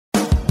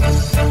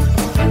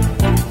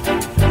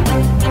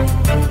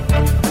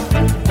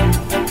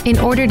In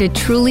order to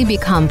truly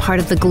become part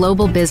of the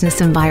global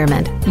business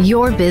environment,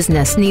 your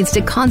business needs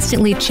to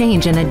constantly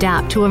change and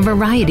adapt to a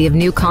variety of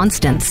new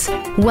constants.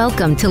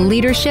 Welcome to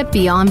Leadership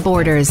Beyond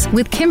Borders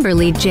with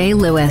Kimberly J.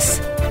 Lewis.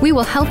 We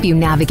will help you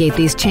navigate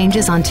these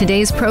changes on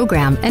today's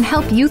program and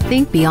help you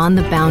think beyond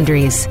the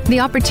boundaries. The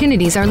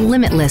opportunities are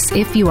limitless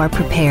if you are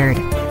prepared.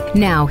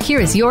 Now, here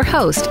is your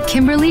host,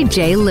 Kimberly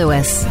J.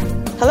 Lewis.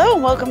 Hello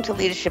and welcome to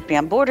Leadership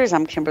Beyond Borders.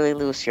 I'm Kimberly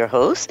Lewis, your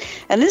host,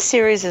 and this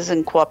series is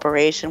in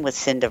cooperation with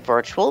Cinda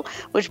Virtual,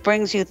 which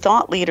brings you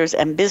thought leaders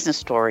and business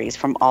stories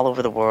from all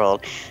over the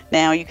world.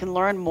 Now, you can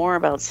learn more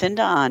about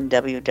Cinda on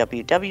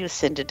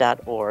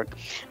www.cinda.org.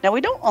 Now,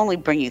 we don't only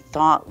bring you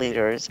thought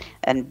leaders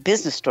and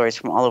business stories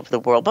from all over the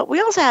world, but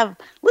we also have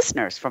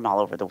listeners from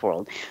all over the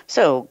world.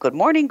 So, good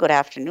morning, good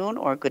afternoon,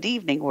 or good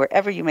evening,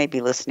 wherever you may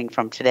be listening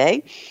from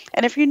today.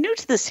 And if you're new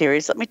to the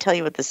series, let me tell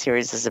you what the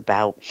series is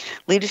about.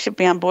 Leadership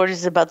Beyond Borders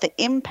is about the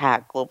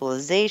impact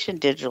globalization,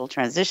 digital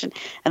transition,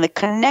 and the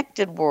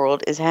connected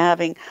world is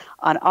having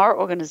on our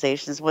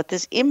organizations, what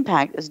this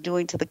impact is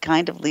doing to the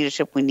kind of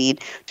leadership we need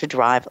to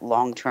drive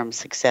long-term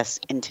success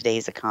in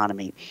today's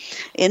economy.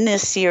 In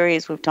this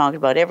series, we've talked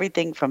about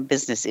everything from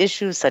business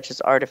issues such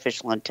as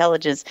artificial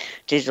intelligence,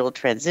 digital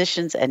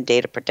transitions, and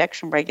data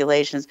protection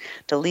regulations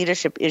to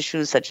leadership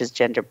issues such as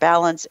gender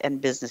balance and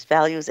business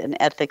values and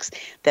ethics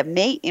that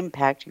may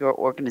impact your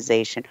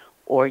organization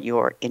or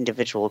your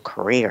individual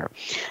career.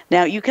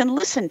 Now, you can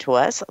listen to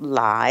us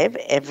live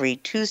every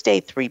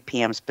Tuesday, 3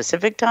 p.m.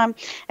 Pacific time.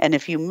 And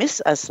if you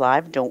miss us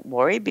live, don't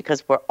worry,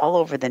 because we're all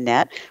over the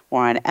net.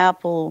 We're on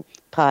Apple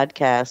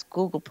Podcasts,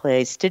 Google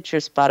Play, Stitcher,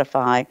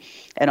 Spotify,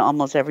 and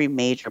almost every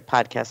major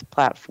podcast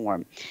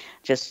platform.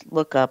 Just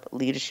look up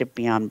Leadership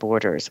Beyond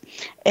Borders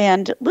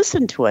and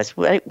listen to us.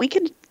 We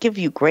can give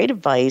you great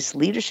advice,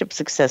 leadership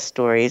success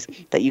stories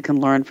that you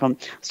can learn from,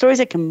 stories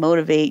that can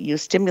motivate you,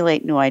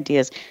 stimulate new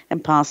ideas,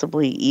 and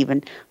possibly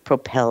even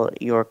propel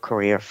your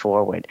career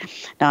forward.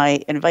 Now,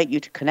 I invite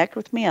you to connect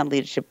with me on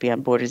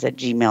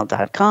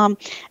leadershipbeyondborders@gmail.com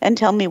and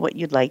tell me what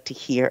you'd like to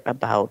hear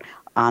about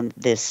on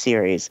this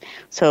series.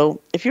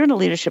 So if you're in a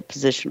leadership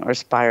position or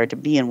aspire to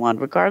be in one,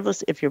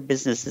 regardless if your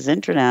business is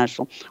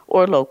international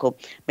or local,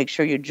 make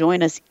sure you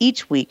join us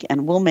each week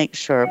and we'll make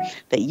sure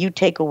that you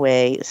take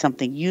away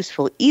something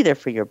useful either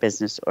for your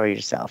business or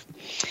yourself.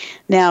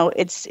 Now,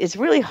 it's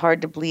really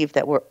hard to believe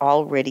that we're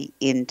already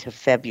into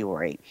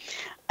February.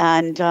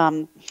 And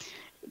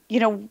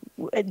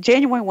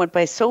January went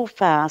by so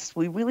fast,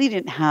 we really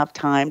didn't have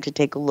time to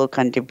take a look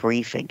on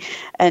debriefing.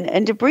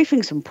 And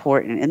debriefing is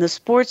important. In the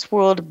sports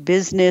world,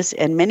 business,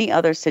 and many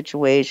other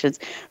situations,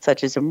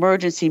 such as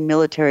emergency,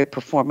 military,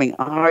 performing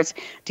arts,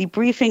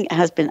 debriefing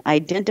has been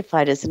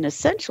identified as an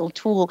essential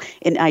tool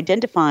in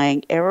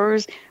identifying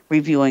errors,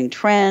 reviewing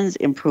trends,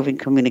 improving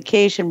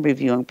communication,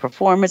 reviewing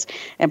performance,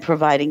 and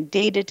providing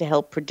data to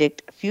help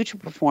predict future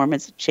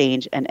performance,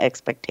 change, and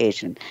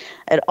expectation.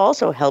 It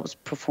also helps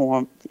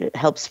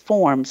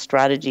form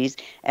strategies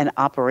and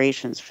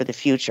operations for the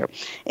future.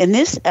 In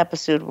this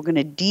episode, we're going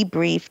to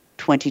debrief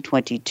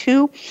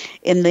 2022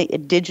 in the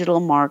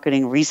digital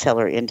marketing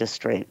reseller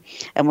industry.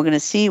 And we're going to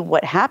see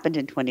what happened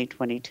in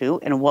 2022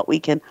 and what we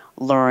can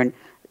learn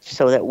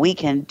so that we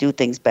can do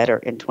things better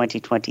in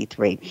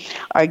 2023.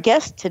 Our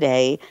guest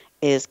today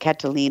is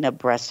Catalina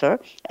Bresser,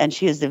 and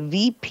she is the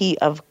VP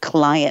of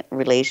Client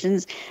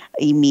Relations,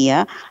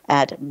 EMEA,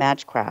 at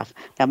Matchcraft.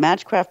 Now,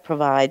 Matchcraft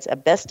provides a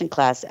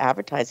best-in-class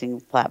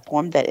advertising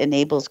platform that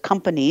enables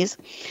companies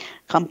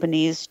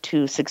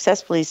to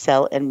successfully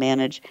sell and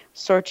manage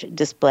search,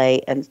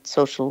 display, and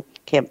social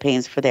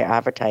campaigns for their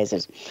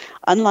advertisers.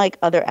 Unlike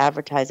other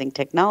advertising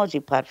technology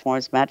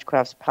platforms,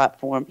 Matchcraft's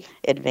platform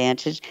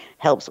advantage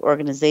helps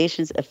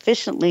organizations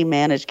efficiently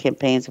manage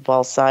campaigns of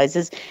all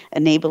sizes,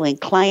 enabling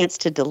clients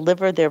to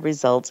deliver their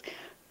results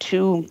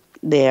to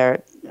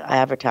their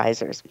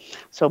advertisers.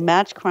 So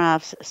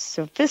Matchcraft's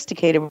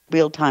sophisticated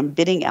real-time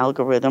bidding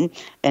algorithm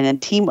and a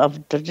team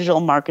of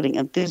digital marketing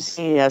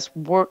enthusiasts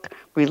work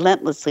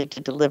relentlessly to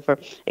deliver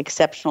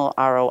exceptional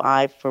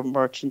ROI for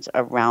merchants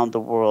around the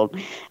world.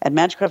 And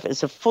Matchcraft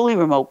is a fully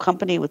remote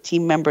company with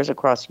team members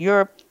across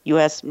Europe,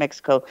 US,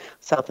 Mexico,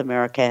 South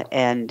America,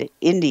 and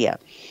India.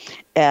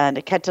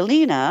 And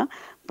Catalina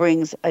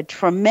brings a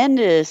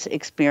tremendous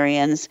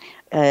experience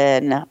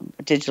in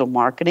digital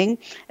marketing,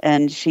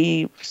 and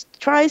she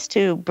tries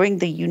to bring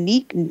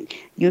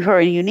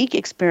her unique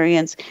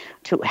experience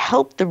to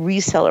help the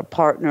reseller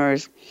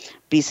partners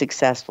be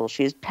successful.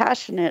 She is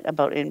passionate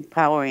about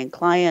empowering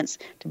clients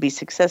to be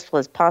successful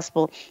as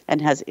possible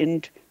and has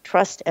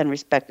trust and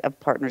respect of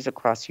partners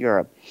across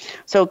Europe.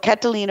 So,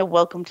 Catalina,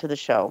 welcome to the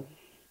show.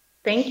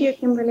 Thank you,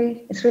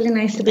 Kimberly. It's really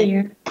nice to be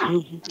here.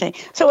 Okay.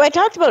 So I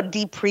talked about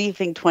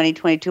debriefing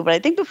 2022, but I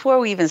think before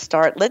we even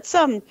start, let's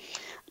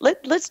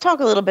talk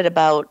a little bit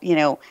about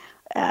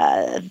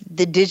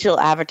the digital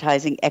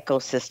advertising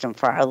ecosystem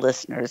for our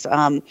listeners.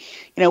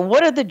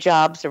 What are the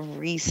jobs of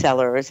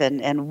resellers,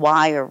 and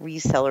why are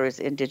resellers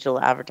in digital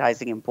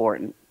advertising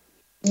important?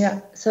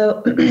 Yeah.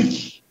 So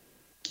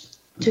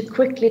to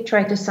quickly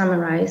try to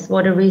summarize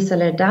what a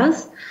reseller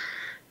does.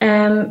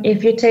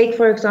 If you take,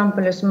 for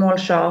example, a small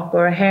shop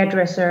or a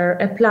hairdresser,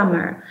 a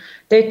plumber,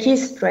 their key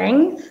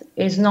strength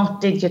is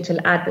not digital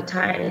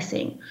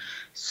advertising.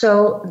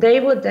 So they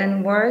would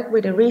then work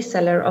with a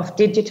reseller of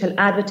digital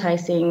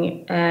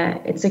advertising.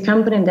 It's a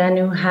company then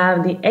who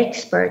have the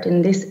expert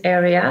in this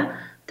area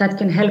that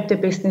can help the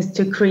business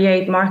to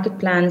create market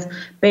plans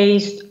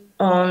based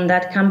on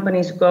that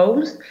company's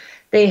goals.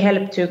 They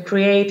help to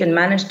create and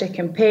manage the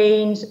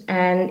campaigns,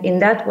 and in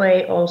that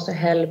way also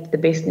help the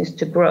business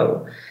to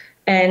grow.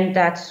 And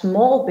that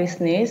small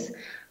business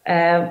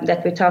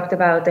that we talked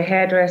about, the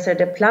hairdresser,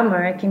 the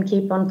plumber, can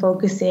keep on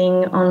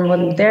focusing on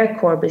what their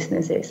core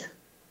business is.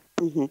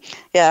 Mm-hmm.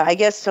 Yeah, I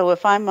guess so.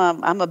 If I'm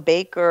a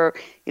baker,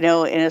 in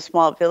a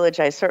small village,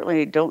 I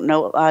certainly don't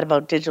know a lot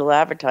about digital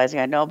advertising.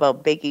 I know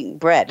about baking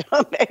bread,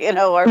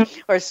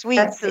 or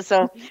sweets.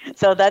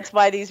 So that's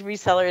why these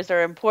resellers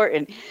are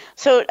important.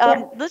 So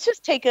let's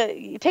just take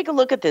a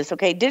look at this.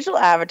 Okay, digital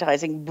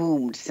advertising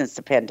boomed since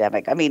the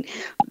pandemic. I mean,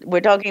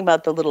 we're talking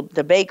about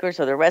the bakers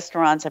or the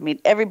restaurants. I mean,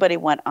 everybody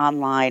went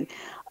online.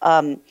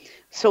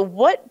 So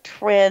what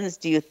trends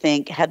do you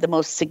think had the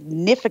most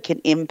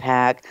significant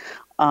impact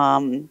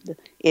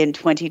in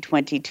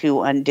 2022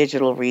 on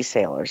digital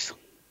resellers?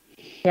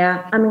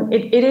 Yeah, I mean,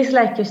 it is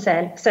like you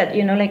said,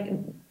 like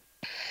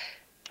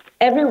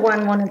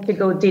everyone wanted to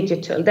go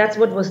digital. That's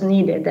what was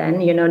needed then,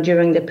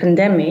 during the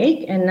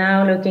pandemic. And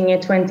now looking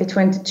at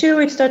 2022,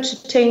 it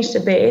starts to change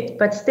a bit,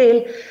 but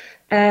still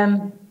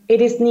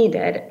it is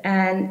needed.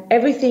 And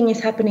everything is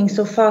happening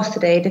so fast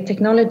today. The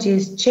technology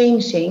is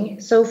changing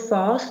so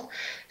fast.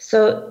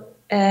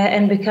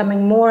 And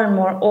becoming more and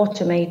more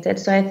automated.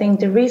 So I think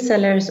the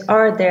resellers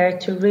are there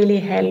to really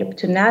help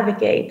to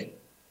navigate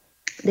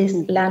this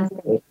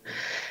landscape.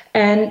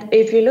 And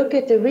if you look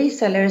at the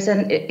resellers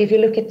and if you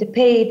look at the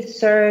paid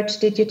search,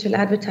 digital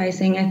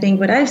advertising, I think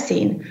what I've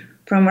seen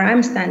from where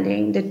I'm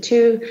standing, the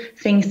two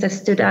things that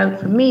stood out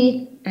for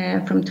me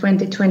from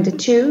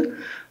 2022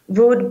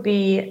 would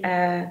be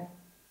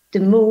the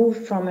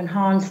move from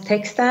enhanced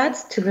text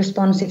ads to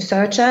responsive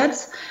search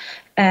ads.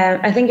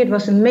 I think it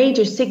was a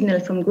major signal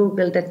from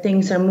Google that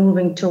things are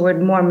moving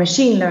toward more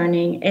machine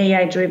learning,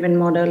 AI-driven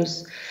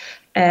models.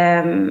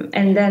 And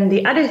then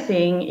the other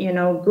thing,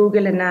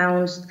 Google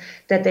announced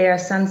that they are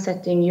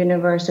sunsetting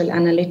Universal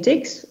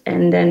Analytics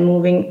and then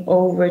moving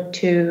over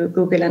to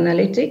Google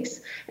Analytics.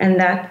 And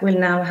that will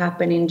now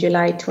happen in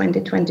July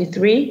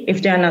 2023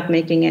 if they're not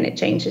making any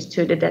changes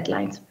to the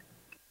deadlines.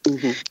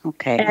 Mm-hmm.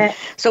 Okay.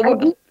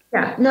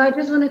 I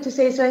just wanted to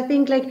say, so I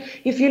think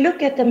if you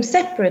look at them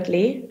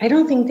separately, I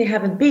don't think they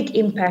have a big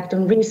impact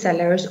on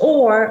resellers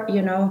or,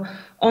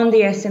 on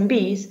the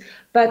SMBs,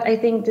 but I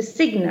think the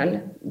signal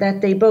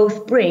that they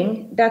both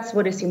bring, that's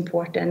what is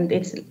important.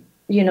 It's,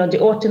 the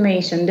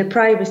automation, the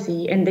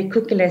privacy and the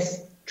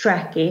cookieless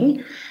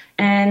tracking.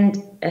 And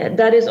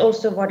that is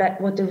also what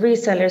the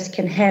resellers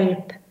can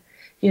help,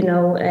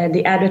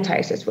 the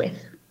advertisers with.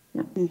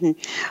 Yeah. Mm-hmm.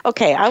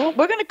 Okay,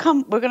 we're going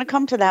to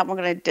come to that. We're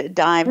going to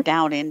dive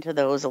down into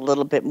those a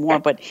little bit more.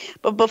 But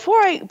before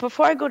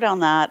I go down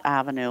that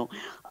avenue,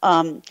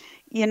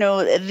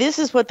 this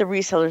is what the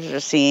resellers are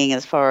seeing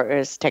as far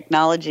as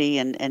technology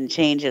and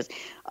changes.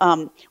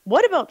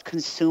 What about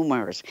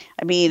consumers?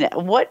 I mean,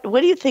 what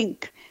do you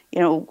think?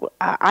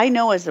 I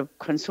know as a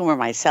consumer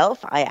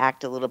myself, I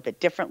act a little bit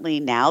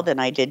differently now than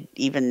I did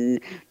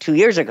even 2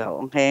 years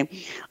ago. Okay,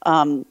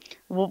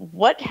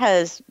 what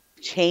has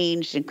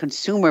changed in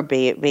consumer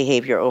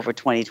behavior over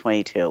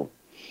 2022?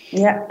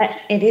 Yeah,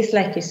 it is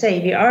like you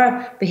say, we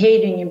are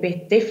behaving a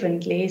bit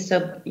differently.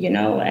 So,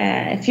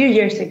 a few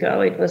years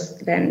ago, it was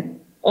then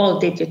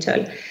all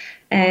digital.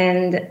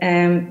 And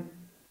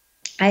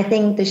I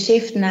think the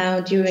shift now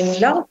during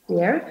last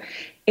year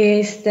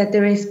is that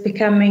there is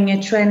becoming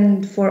a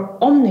trend for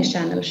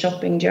omnichannel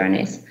shopping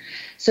journeys.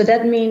 So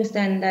that means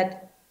then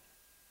that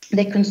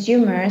the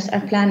consumers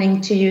are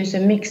planning to use a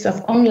mix of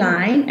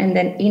online and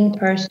then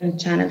in-person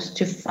channels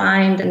to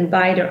find and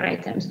buy their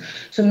items.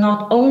 So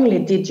not only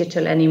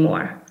digital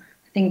anymore.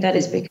 I think that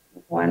is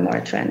becoming more and more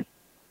a trend.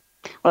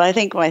 Well, I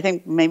think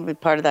maybe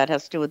part of that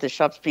has to do with the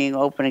shops being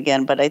open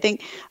again, but I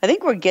think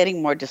we're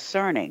getting more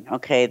discerning.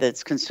 Okay,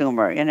 that's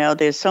consumer.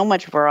 There's so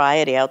much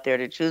variety out there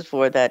to choose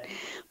for that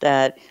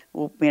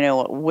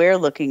we're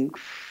looking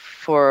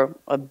for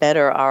a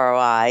better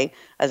ROI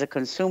as a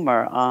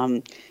consumer.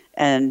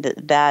 And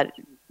that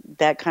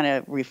kind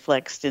of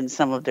reflects in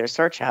some of their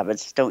search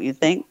habits, don't you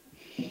think?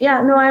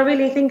 Yeah, no, I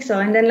really think so.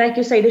 And then, like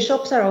you say, the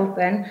shops are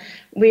open.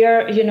 We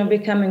are,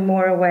 becoming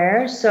more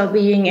aware. So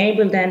being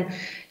able then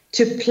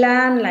to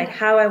plan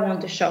how I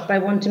want to shop. I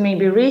want to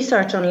maybe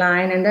research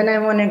online and then I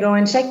want to go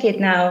and check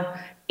it now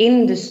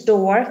in the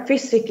store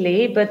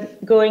physically,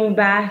 but going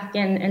back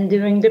and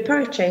doing the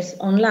purchase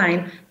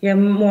online, you have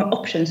more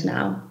options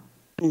now.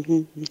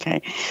 Mm-hmm.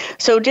 Okay.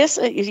 So just,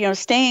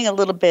 staying a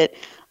little bit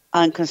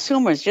on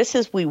consumers, just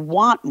as we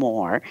want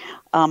more,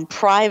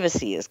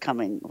 privacy is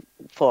coming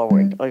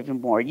forward or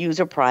even more,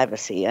 user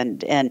privacy.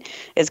 And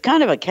it's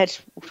kind of a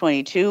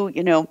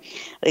catch-22.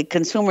 Like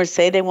consumers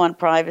say they want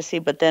privacy,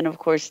 but then, of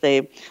course,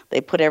 they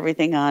put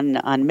everything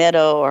on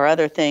Meta or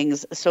other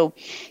things. So,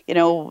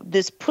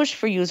 this push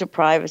for user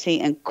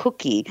privacy and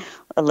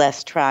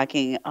cookie-less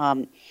tracking,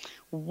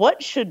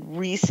 what should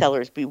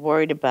resellers be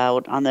worried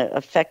about on the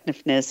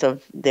effectiveness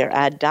of their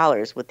ad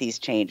dollars with these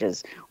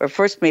changes? Or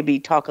first, maybe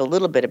talk a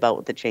little bit about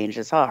what the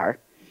changes are.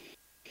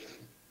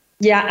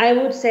 Yeah, I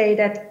would say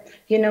that,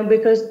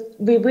 because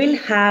we will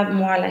have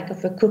more like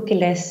of a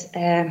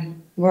cookieless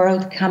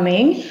world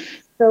coming.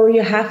 So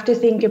you have to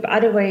think of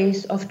other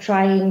ways of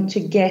trying to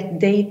get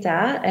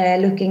data,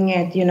 looking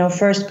at,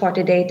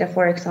 first-party data,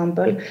 for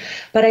example.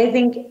 But I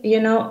think,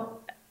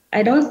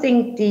 I don't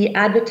think the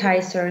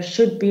advertiser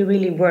should be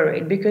really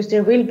worried, because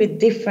there will be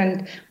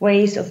different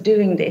ways of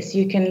doing this.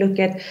 You can look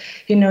at,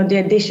 the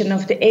addition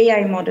of the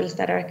AI models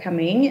that are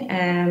coming,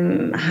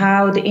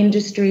 how the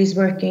industry is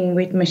working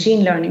with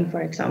machine learning,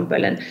 for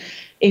example. And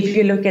if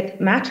you look at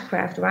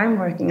Matchcraft, where I'm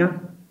working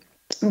on,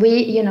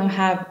 we,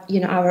 have,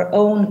 our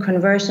own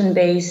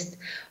conversion-based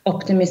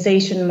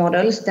optimization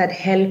models that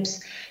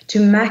helps to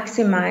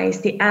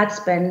maximize the ad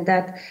spend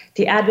that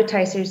the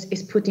advertisers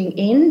is putting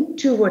in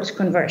towards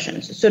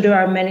conversions. So there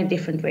are many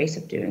different ways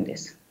of doing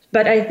this.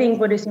 But I think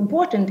what is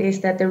important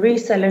is that the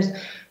resellers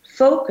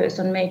focus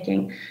on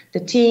making the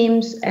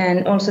teams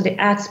and also the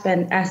ad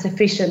spend as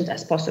efficient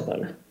as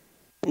possible.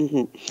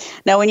 Mm-hmm.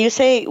 Now, when you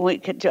say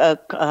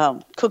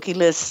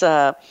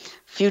cookieless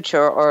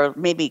future, or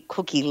maybe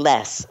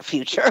cookie-less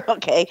future,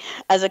 okay,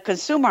 as a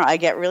consumer, I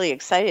get really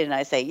excited and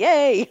I say,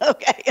 "Yay!"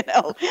 Okay,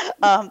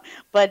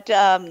 but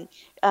as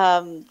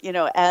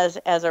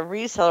a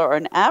reseller or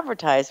an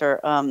advertiser,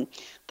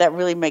 that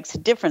really makes a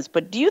difference.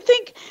 But do you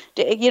think,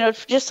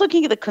 just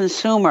looking at the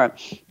consumer,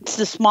 it's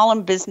the small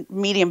and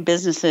medium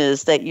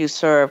businesses that you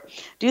serve,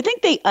 do you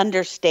think they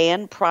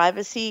understand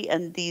privacy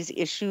and these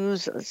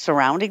issues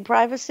surrounding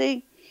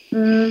privacy?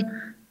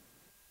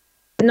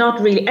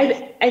 Not really.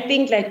 I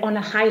think like on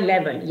a high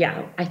level,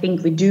 yeah, I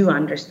think we do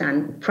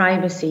understand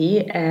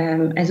privacy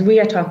as we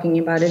are talking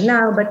about it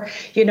now. But,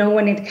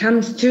 when it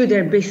comes to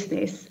their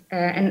business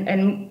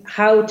and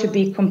how to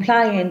be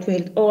compliant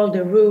with all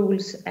the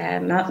rules,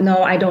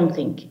 no, I don't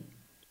think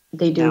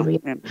they do. No.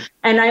 Really.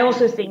 And I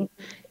also think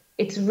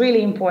it's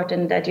really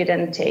important that you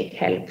then take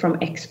help from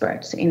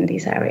experts in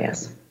these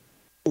areas.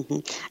 Mm-hmm.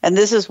 And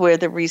this is where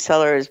the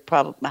resellers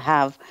probably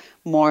have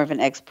more of an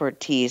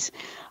expertise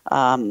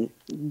than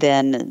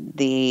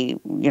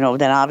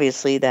than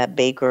obviously that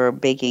baker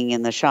baking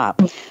in the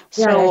shop.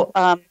 So,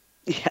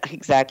 yeah,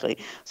 exactly.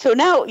 So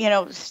now,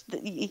 a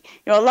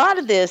lot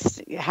of this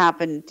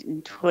happened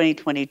in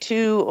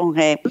 2022.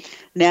 Okay,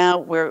 now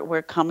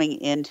we're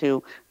coming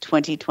into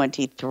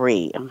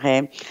 2023.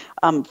 Okay,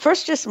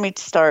 first, just let me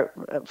start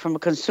from a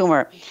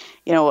consumer.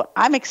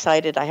 I'm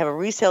excited. I have a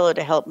reseller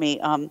to help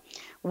me.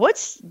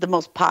 What's the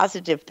most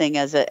positive thing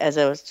as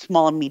a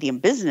small and medium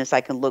business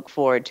I can look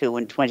forward to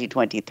in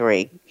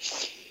 2023?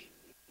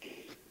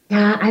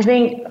 Yeah,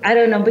 I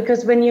don't know,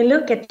 because when you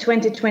look at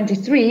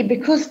 2023,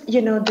 because,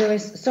 there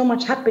is so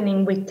much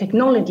happening with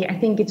technology, I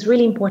think it's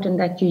really important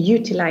that you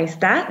utilize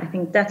that. I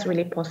think that's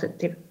really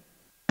positive,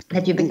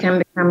 that you can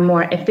become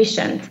more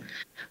efficient.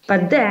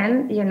 But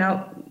then,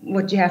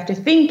 what you have to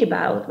think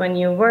about when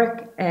you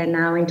work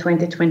now in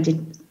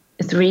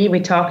 2023, we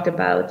talked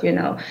about,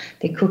 the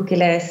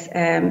cookieless,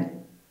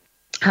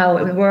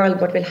 how the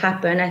world, what will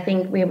happen. I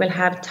think we will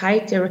have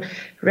tighter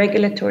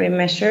regulatory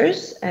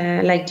measures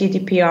like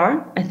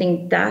GDPR. I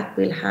think that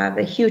will have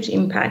a huge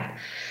impact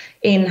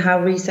in how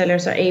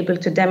resellers are able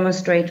to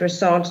demonstrate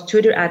results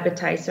to their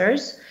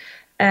advertisers.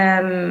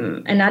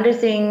 Another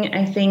thing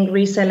I think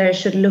resellers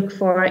should look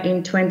for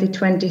in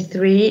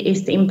 2023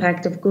 is the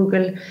impact of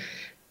Google,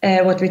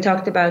 what we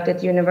talked about,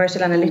 that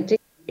Universal Analytics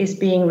is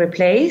being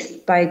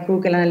replaced by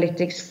Google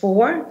Analytics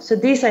 4. So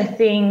these, I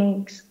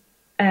think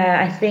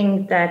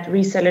that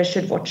resellers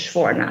should watch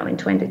for now in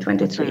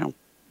 2023.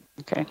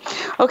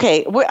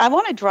 Okay. I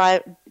want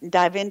to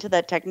dive into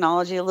that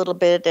technology a little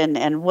bit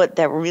and what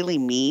that really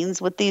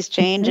means with these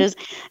changes,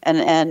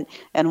 and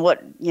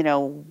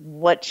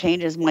what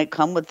changes might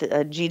come with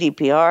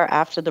GDPR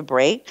after the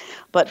break.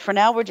 But for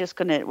now, we're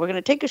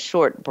gonna take a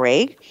short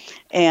break,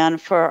 and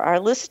for our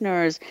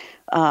listeners,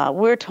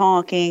 we're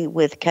talking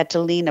with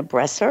Catalina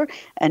Bresser,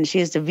 and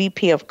she's the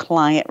VP of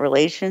Client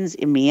Relations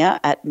EMEA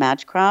at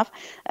Matchcraft.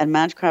 And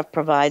Matchcraft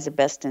provides a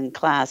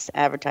best-in-class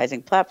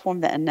advertising platform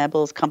that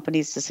enables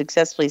companies to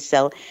successfully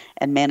sell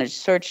and manage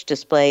search,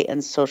 display,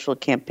 and social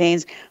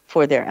campaigns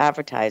for their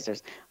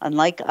advertisers.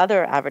 Unlike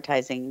other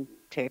advertising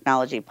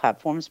technology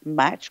platforms,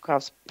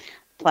 Matchcraft's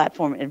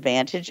platform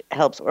advantage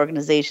helps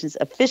organizations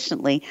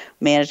efficiently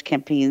manage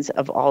campaigns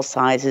of all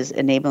sizes,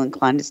 enabling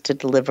clients to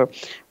deliver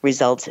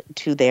results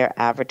to their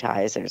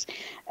advertisers.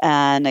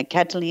 And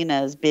Catalina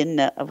has been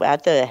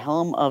at the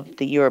helm of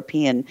the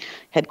European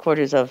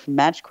headquarters of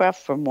Matchcraft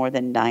for more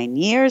than 9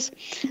 years.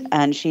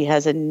 And she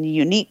has a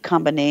unique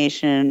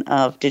combination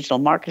of digital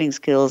marketing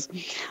skills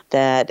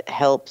that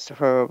helps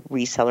her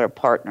reseller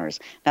partners.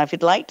 Now, if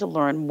you'd like to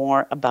learn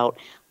more about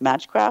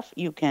Matchcraft,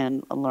 you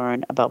can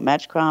learn about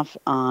Matchcraft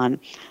on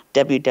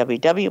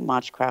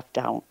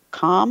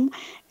www.matchcraft.com.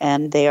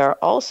 And they are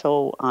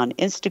also on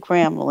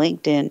Instagram,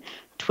 LinkedIn,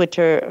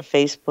 Twitter,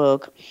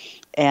 Facebook.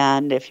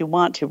 And if you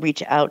want to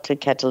reach out to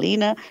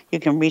Catalina, you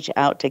can reach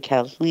out to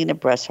Catalina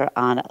Bresser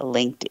on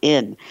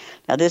LinkedIn.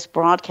 Now, this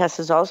broadcast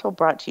is also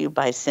brought to you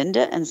by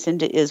Cinda, and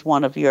Cinda is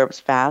one of Europe's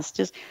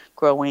fastest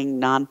growing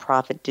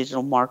nonprofit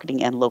digital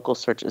marketing and local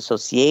search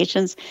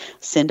associations.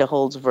 Cinda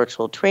holds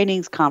virtual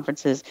trainings,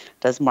 conferences,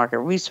 does market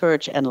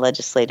research, and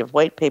legislative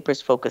white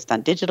papers focused on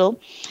digital.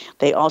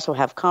 They also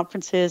have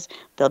conferences.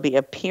 They'll be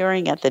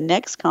appearing at the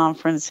next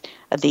conference,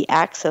 at the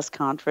Access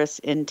Conference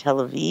in Tel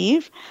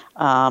Aviv.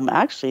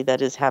 Actually,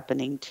 that is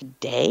happening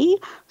today,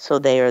 so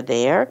they are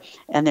there.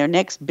 And their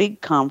next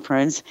big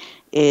conference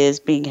is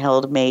being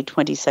held May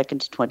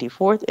 22nd to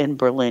 24th in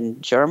Berlin,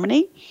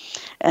 Germany.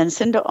 And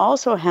Cinda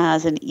also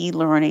has an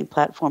e-learning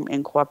platform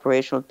in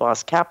cooperation with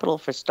Boss Capital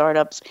for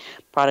startups,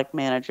 product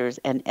managers,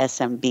 and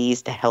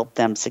SMBs to help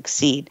them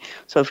succeed.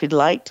 So if you'd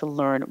like to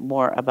learn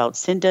more about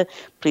Cinda,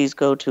 please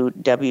go to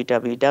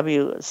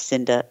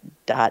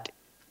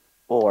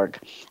www.cinda.org.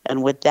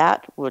 And with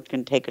that, we're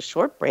going to take a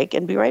short break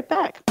and be right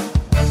back.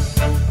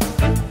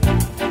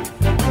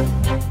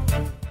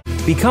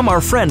 Become our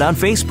friend on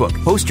Facebook.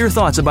 Post your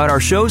thoughts about our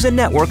shows and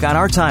network on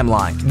our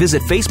timeline.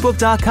 Visit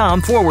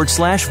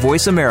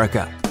facebook.com/Voice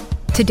America.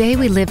 Today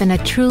we live in a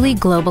truly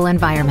global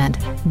environment.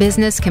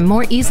 Business can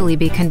more easily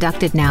be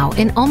conducted now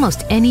in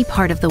almost any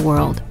part of the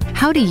world.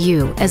 How do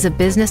you, as a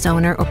business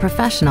owner or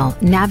professional,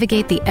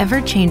 navigate the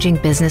ever-changing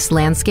business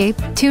landscape?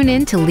 Tune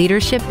in to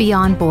Leadership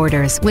Beyond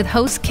Borders with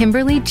host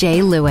Kimberly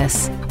J.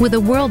 Lewis. With a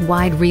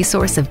worldwide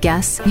resource of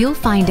guests, you'll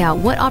find out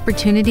what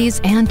opportunities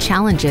and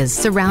challenges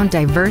surround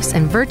diverse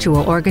and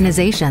virtual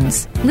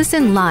organizations.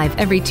 Listen live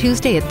every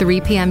Tuesday at 3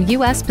 p.m.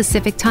 U.S.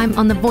 Pacific Time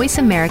on the Voice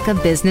America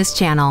Business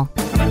Channel.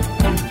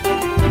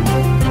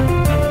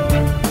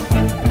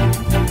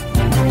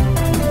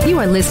 You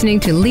are listening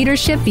to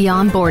Leadership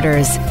Beyond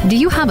Borders. Do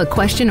you have a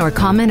question or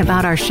comment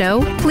about our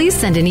show? Please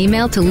send an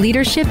email to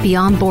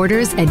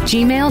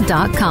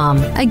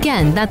leadershipbeyondborders@gmail.com.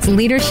 Again, that's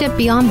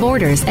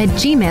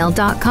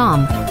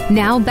leadershipbeyondborders@gmail.com.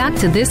 Now back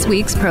to this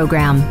week's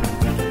program.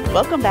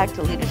 Welcome back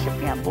to Leadership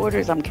Beyond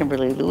Borders. I'm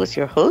Kimberly Lewis,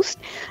 your host,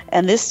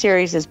 and this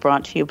series is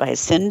brought to you by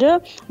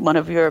Cinda, one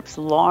of Europe's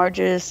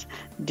largest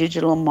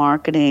digital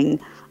marketing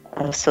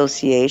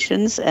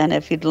associations. And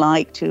if you'd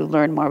like to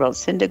learn more about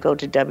Cinda, go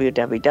to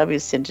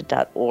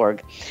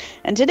www.cinda.org.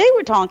 And today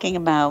we're talking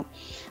about,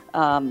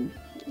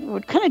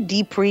 we're kind of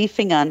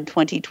debriefing on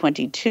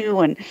 2022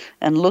 and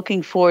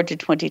looking forward to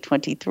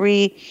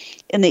 2023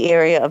 in the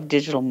area of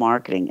digital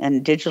marketing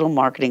and digital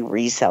marketing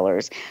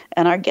resellers.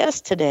 And our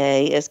guest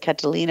today is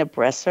Catalina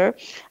Bresser,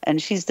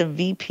 and she's the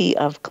VP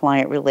of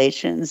Client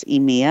Relations,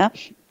 EMEA,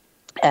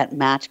 at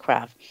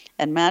Matchcraft.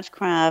 And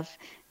Matchcraft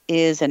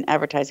is an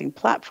advertising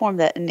platform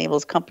that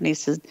enables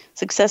companies to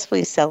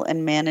successfully sell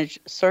and manage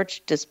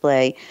search,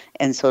 display,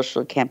 and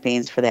social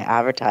campaigns for their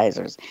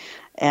advertisers.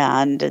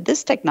 And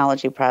this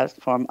technology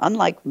platform,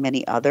 unlike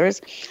many others,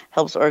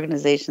 helps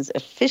organizations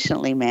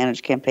efficiently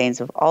manage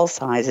campaigns of all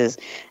sizes,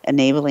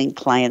 enabling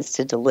clients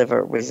to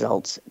deliver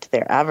results to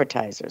their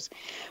advertisers.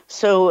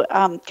 So,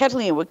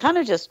 Catalina,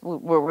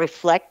 we're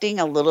reflecting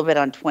a little bit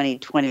on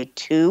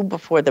 2022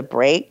 before the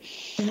break.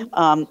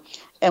 Mm-hmm.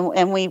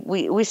 And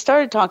we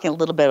started talking a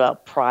little bit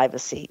about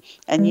privacy.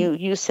 And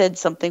you said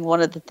something,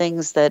 one of the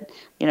things that,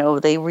 the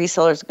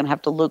resellers are going to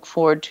have to look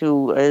forward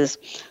to is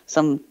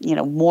some,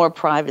 more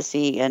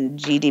privacy and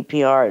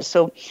GDPR.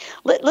 So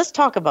let's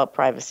talk about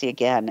privacy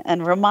again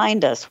and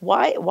remind us,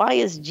 why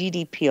is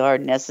GDPR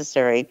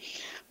necessary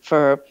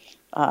for,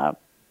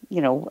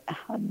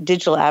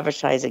 digital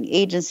advertising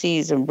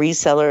agencies and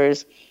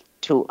resellers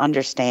to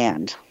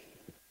understand?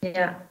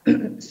 Yeah.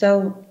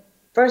 So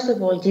first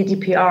of all,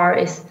 GDPR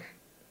is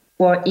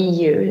for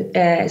EU.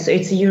 So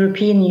it's a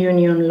European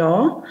Union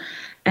law,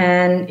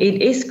 and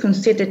it is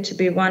considered to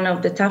be one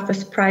of the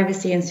toughest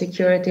privacy and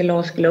security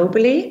laws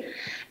globally.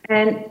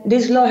 And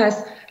this law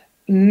has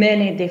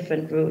many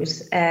different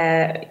rules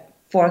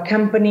for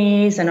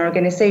companies and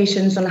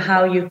organizations on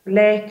how you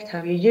collect,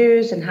 how you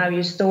use, and how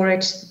you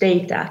storage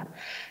data.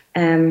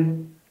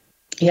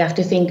 You have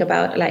to think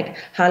about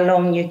how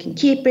long you can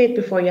keep it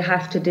before you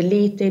have to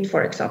delete it,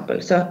 for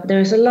example. So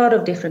there's a lot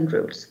of different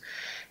rules.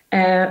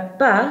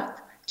 But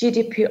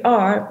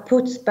GDPR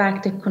puts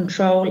back the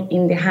control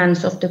in the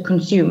hands of the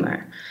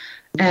consumer.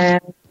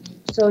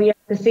 So you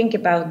have to think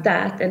about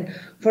that. And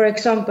for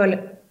example,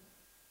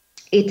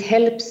 it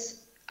helps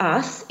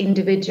us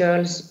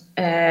individuals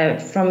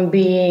from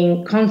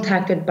being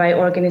contacted by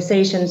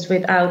organizations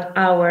without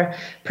our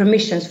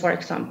permissions, for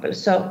example.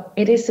 So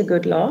it is a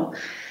good law.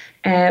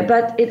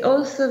 But it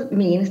also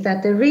means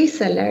that the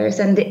resellers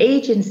and the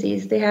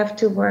agencies, they have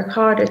to work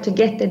harder to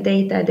get the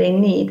data they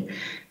need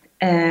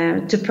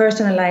to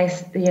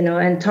personalize,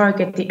 and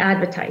target the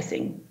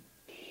advertising.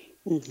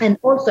 Mm-hmm. And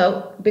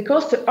also,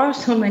 because there are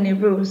so many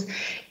rules,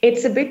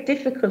 it's a bit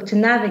difficult to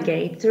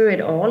navigate through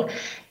it all.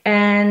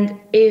 And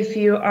if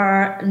you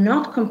are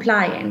not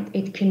compliant,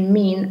 it can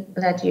mean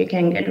that you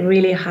can get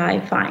really high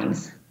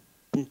fines.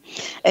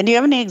 And do you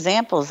have any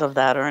examples of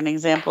that, or any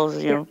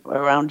examples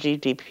around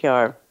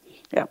GDPR?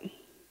 Yeah.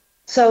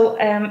 So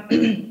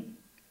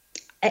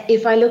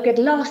if I look at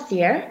last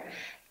year,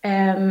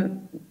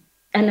 and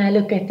I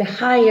look at the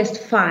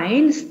highest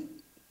fines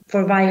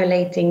for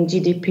violating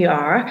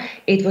GDPR,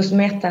 it was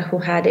Meta who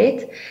had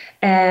it.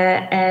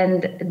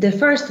 And the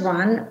first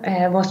one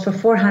was for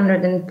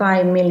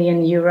 405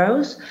 million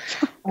euros.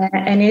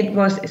 And it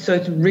was, so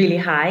it's really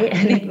high.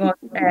 And it was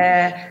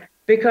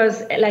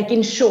because,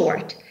 in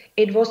short,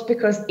 it was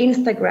because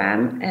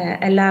Instagram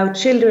allowed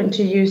children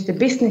to use the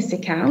business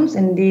accounts,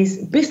 and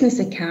these business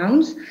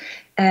accounts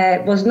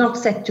was not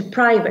set to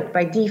private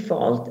by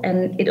default.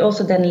 And it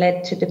also then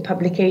led to the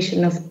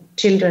publication of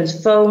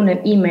children's phone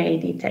and email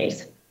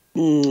details.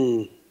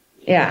 Mm.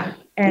 Yeah.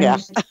 And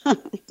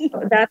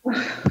that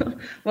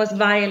was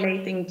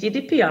violating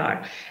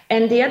GDPR.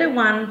 And the other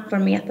one for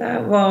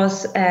Meta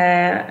was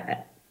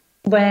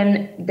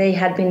when they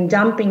had been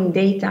dumping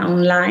data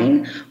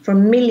online for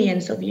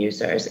millions of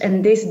users.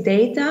 And this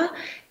data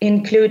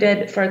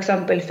included, for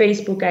example,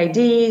 Facebook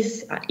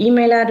IDs,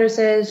 email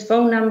addresses,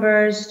 phone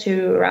numbers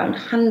to around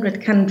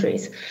 100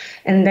 countries.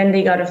 And then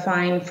they got a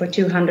fine for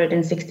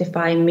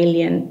 265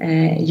 million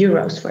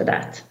euros for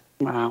that.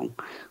 Wow.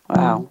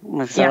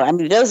 So I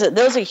mean, those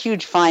are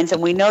huge fines, and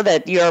we know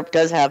that Europe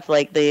does have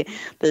the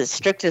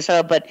strictest.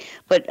 But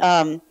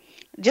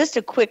just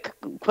a quick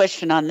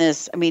question on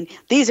this. I mean,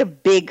 these are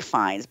big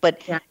fines,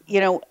 but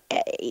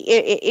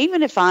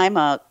even if I'm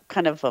a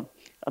kind of a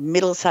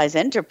middle-sized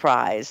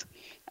enterprise,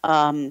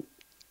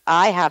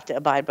 I have to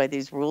abide by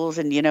these rules.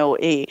 And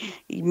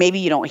maybe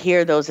you don't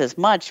hear those as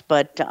much,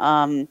 but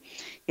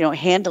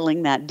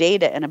handling that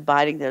data and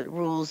abiding the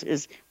rules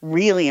is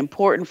really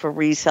important for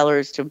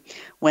resellers to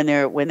when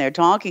they're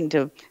talking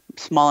to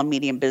small and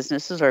medium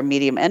businesses or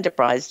medium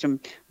enterprise to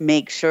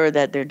make sure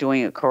that they're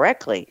doing it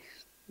correctly.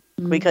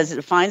 Mm-hmm. Because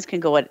the fines can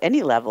go at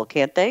any level,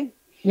 can't they?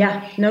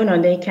 Yeah,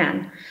 no, they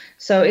can.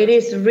 So it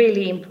is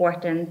really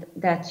important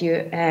that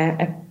you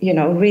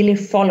really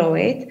follow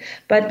it.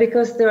 But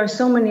because there are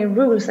so many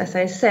rules, as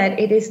I said,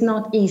 it is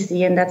not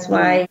easy, and that's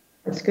why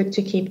it's good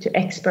to keep to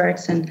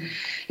experts. And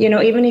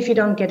even if you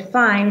don't get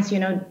fines,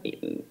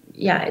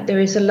 there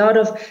is a lot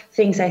of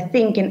things I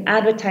think an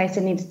advertiser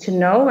needs to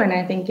know, and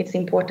I think it's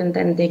important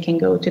then they can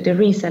go to the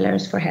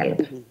resellers for help.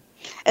 Mm-hmm.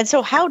 And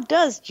so, how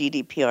does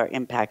GDPR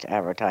impact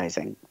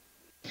advertising?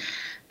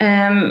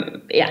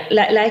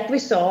 Like we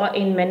saw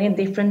in many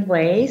different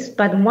ways,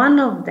 but one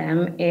of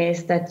them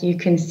is that you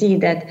can see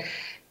that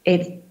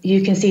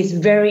it's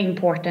very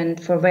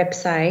important for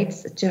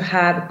websites to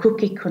have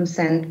cookie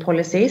consent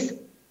policies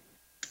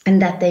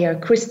and that they are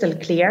crystal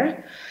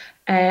clear.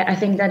 I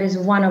think that is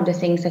one of the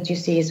things that you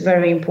see is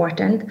very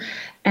important.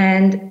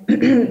 And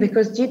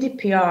because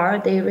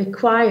GDPR, they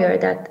require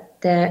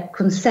that the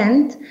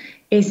consent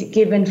is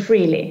given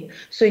freely.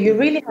 So you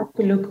really have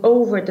to look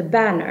over the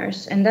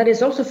banners. And that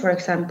is also, for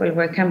example,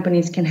 where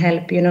companies can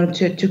help,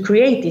 to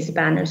create these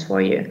banners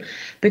for you.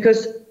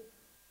 Because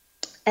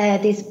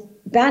these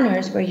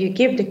banners where you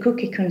give the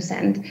cookie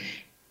consent,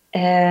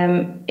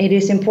 it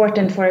is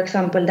important, for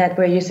example, that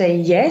where you say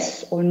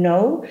yes or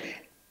no,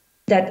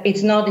 that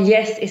it's not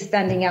yes is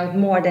standing out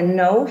more than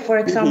no, for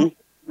example.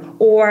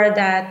 Or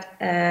that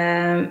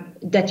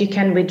you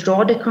can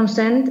withdraw the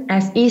consent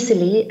as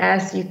easily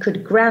as you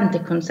could grant the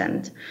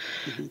consent.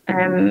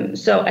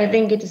 So I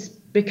think it is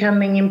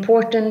becoming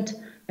important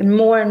and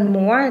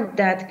more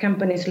that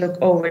companies look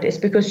over this,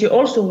 because you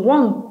also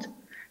want,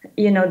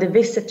 the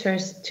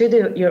visitors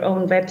to your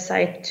own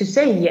website to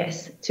say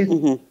yes,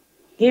 to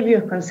give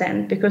your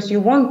consent, because you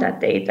want that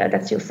data.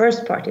 That's your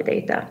first party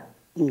data.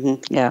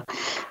 Mm-hmm. Yeah.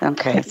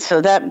 Okay.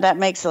 So that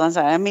makes a lot of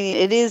sense. I mean,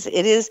 it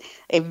is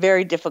a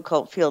very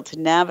difficult field to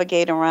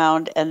navigate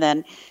around, and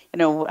then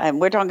and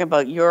we're talking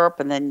about Europe,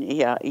 and then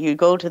you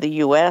go to the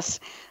U.S.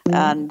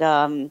 and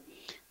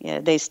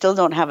they still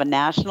don't have a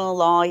national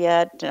law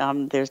yet.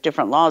 There's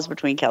different laws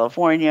between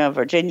California,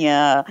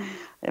 Virginia,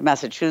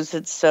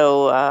 Massachusetts.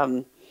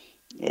 So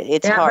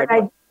it's hard. But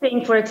I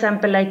think, for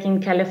example, like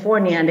in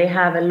California, they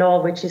have a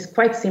law which is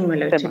quite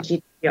similar to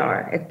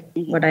GDPR,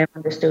 what I've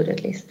understood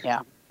at least.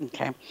 Yeah.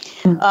 Okay.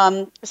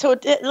 So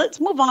let's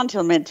move on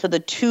to the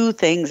two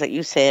things that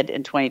you said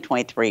in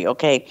 2023.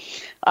 Okay.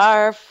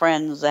 Our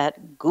friends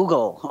at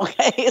Google.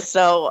 Okay.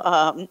 So,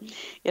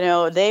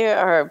 they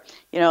are,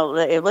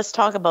 let's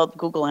talk about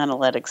Google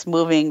Analytics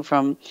moving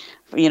from,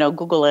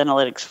 Google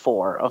Analytics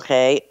 4.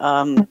 Okay.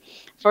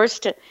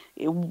 First,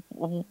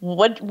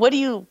 what do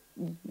you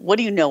what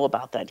do you know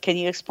about that? Can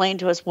you explain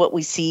to us what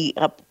we see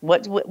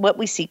what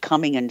we see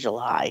coming in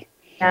July?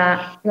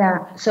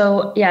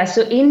 So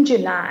in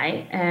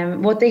July,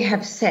 what they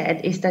have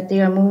said is that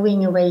they are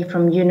moving away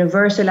from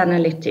Universal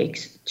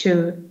Analytics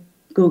to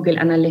Google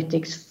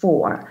Analytics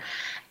 4.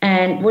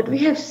 And what we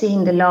have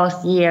seen the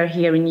last year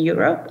here in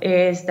Europe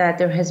is that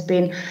there has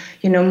been,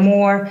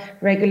 more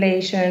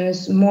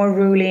regulations, more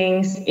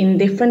rulings in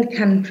different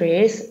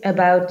countries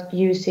about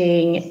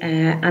using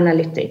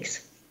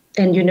analytics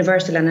and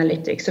Universal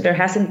Analytics. So there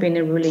hasn't been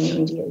a ruling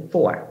in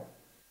GA4.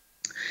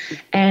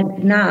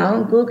 And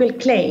now Google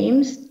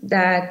claims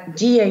that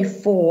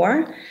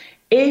GA4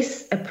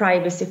 is a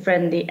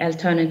privacy-friendly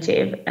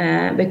alternative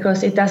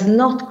because it does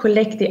not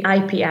collect the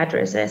IP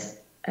addresses.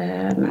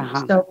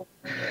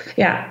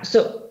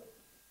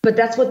 But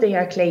that's what they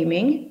are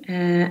claiming.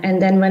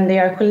 And then when they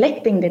are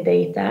collecting the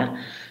data,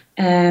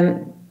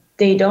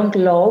 they don't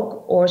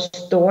log or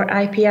store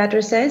IP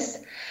addresses.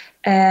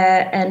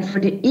 And for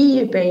the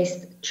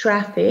EU-based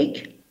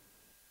traffic,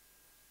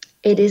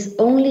 it is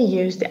only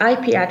used, the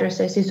IP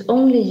addresses is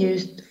only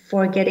used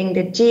for getting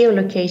the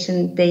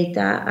geolocation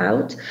data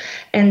out,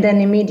 and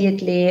then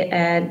immediately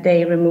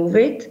they remove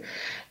it.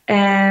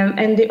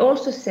 And they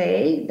also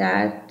say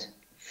that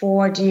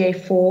for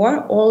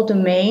GA4, all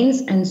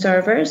domains and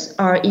servers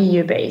are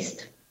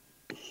EU-based.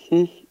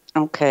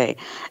 Okay.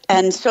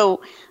 And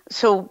so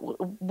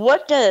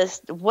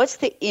what's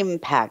the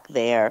impact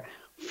there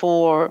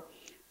for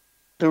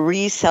the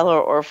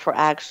reseller or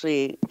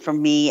for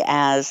me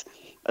as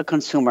a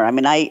consumer? I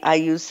mean, I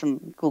use some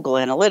Google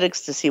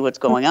Analytics to see what's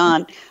going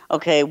on.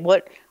 Okay,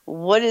 what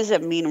does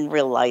it mean in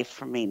real life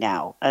for me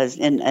now, as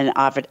in an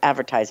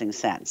advertising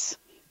sense,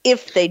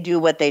 if they do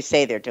what they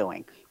say they're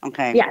doing?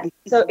 Okay. Yeah.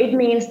 So it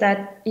means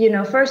that,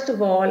 first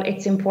of all,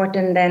 it's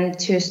important then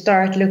to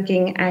start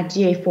looking at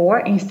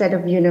GA4 instead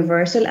of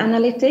Universal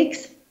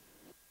Analytics.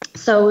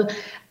 So,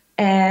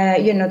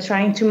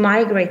 trying to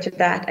migrate to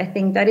that, I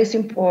think that is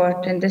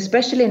important,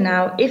 especially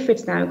now, if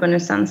it's now going to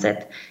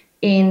sunset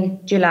in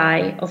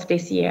July of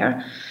this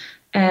year.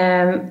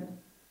 So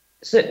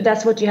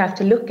that's what you have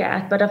to look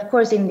at. But of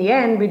course, in the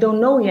end, we don't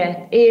know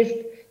yet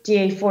if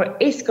GA4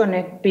 is going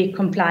to be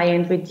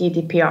compliant with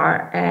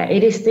GDPR.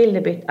 It is still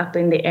a bit up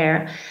in the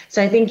air.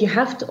 So I think you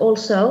have to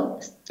also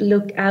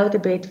look out a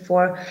bit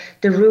for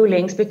the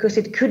rulings, because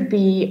it could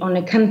be on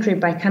a country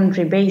by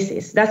country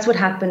basis. That's what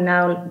happened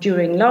now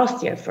during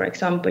last year, for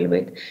example,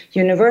 with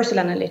Universal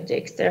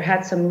Analytics. There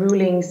had some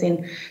rulings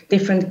in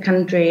different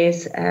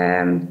countries,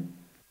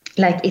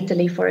 like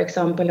Italy, for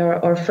example,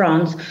 or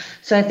France.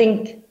 So I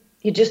think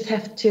you just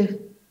have to,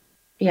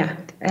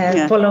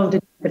 follow the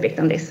bit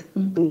on this.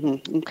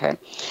 Mm-hmm. Okay.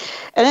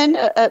 And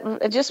then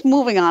just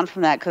moving on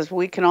from that, because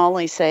we can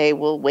only say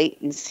we'll wait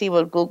and see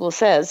what Google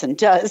says and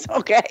does.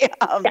 Okay.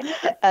 One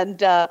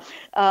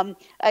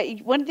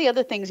of the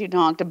other things you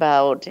talked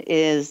about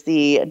is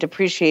the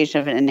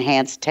depreciation of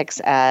enhanced text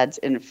ads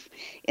in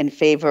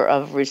favor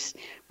of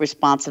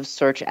responsive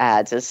search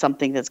ads as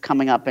something that's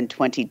coming up in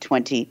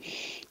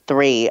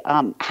 2023.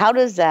 How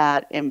does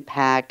that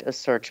impact a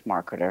search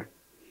marketer?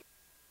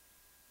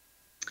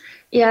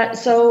 Yeah,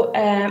 so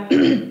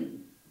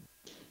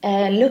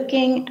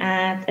looking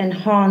at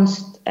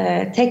enhanced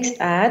text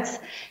ads,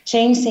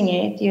 changing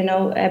it,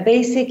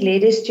 basically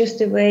it is just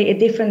a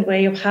different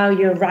way of how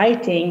you're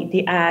writing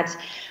the ads.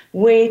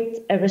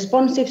 With a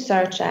responsive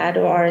search ad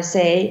or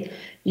RSA,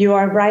 you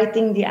are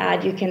writing the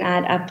ad, you can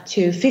add up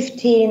to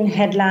 15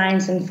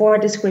 headlines and 4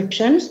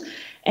 descriptions.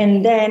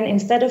 And then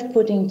instead of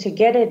putting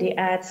together the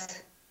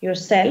ads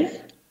yourself,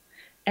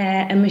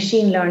 a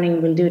machine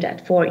learning will do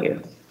that for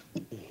you.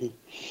 Mm-hmm.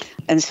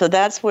 And so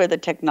that's where the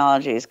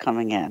technology is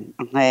coming in.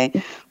 Okay.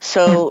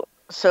 So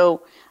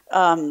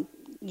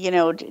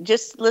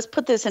just let's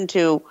put this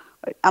into,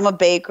 I'm a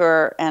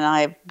baker and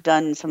I've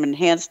done some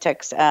enhanced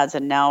text ads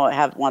and now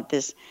I want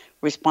this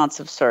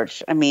responsive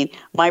search. I mean,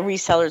 my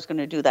reseller is going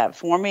to do that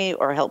for me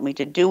or help me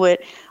to do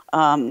it.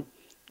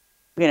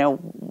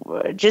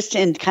 Just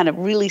in kind of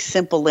really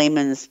simple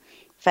layman's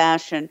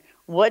fashion,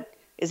 what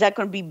is that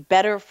going to be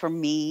better for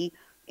me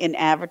in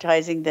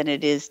advertising than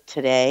it is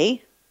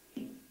today?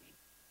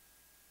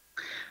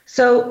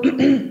 So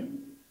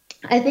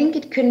I think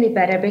it could be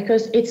better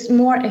because it's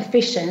more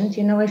efficient.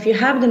 If you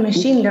have the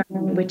machine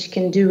learning which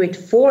can do it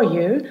for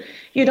you,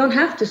 you don't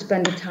have to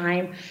spend the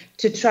time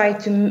to try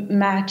to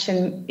match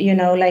and,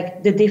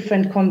 like the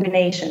different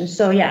combinations.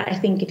 So, yeah, I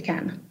think it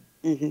can.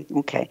 Mm-hmm.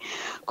 Okay,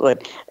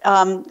 good.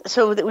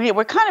 So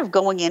we're kind of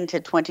going into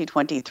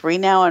 2023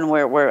 now, and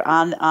we're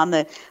on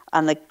the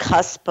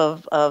cusp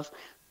of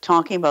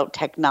talking about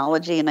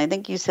technology, and I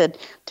think you said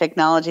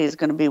technology is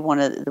going to be one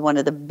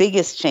of the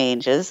biggest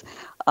changes.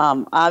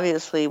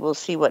 Obviously, we'll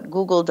see what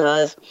Google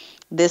does,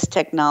 this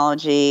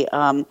technology,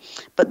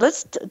 but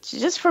let's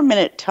just for a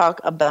minute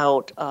talk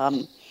about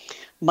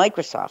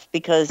Microsoft,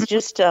 because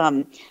just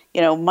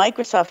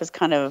Microsoft is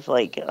kind of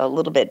like a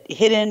little bit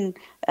hidden,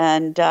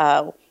 and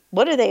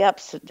what are they up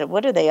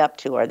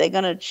to? Are they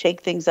going to shake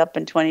things up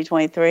in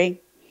 2023?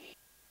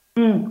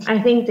 I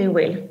think they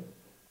will.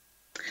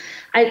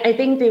 I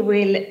think they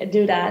will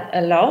do that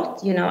a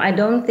lot. I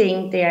don't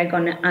think they are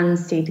going to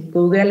unseat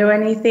Google or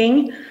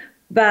anything,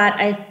 but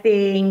I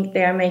think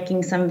they are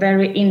making some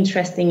very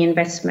interesting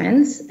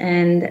investments,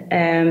 and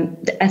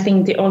I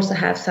think they also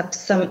have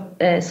some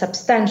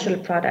substantial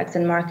products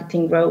and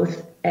marketing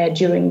growth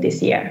during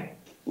this year.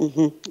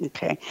 Mm-hmm.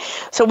 Okay,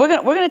 so we're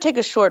gonna take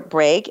a short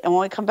break, and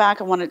when we come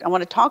back, I want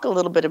to talk a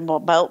little bit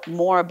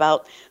more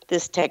about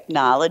this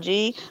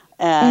technology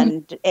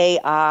and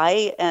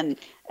AI and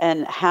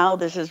how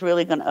this is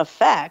really going to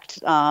affect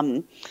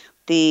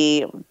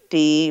the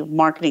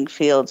marketing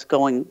fields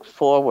going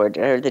forward,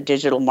 or the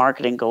digital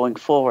marketing going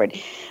forward.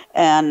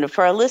 And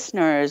for our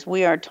listeners,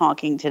 we are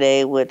talking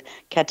today with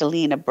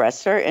Catalina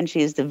Bresser, and she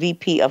is the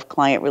VP of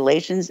Client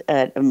Relations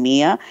at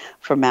EMEA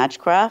for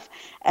Matchcraft.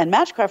 And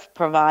Matchcraft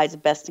provides a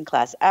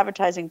best-in-class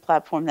advertising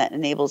platform that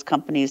enables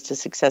companies to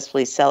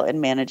successfully sell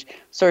and manage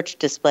search,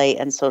 display,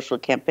 and social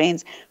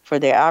campaigns for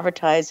their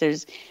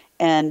advertisers.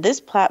 And this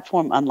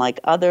platform,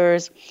 unlike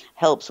others,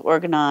 helps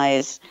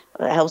organizations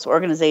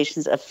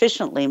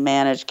efficiently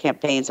manage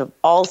campaigns of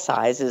all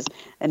sizes,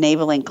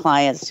 enabling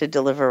clients to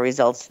deliver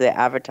results to their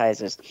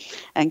advertisers.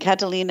 And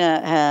Catalina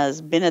has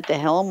been at the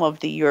helm of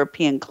the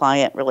European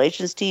client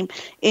relations team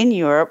in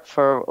Europe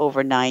for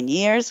over 9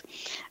 years.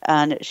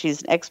 And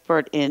she's an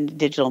expert in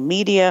digital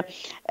media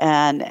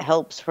and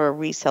helps her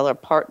reseller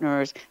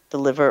partners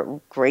deliver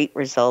great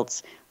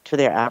results to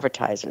their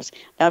advertisers.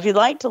 Now, if you'd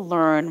like to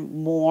learn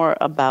more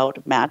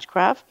about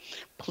Matchcraft,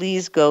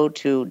 please go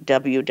to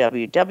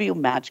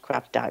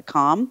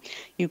www.matchcraft.com.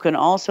 You can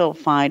also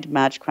find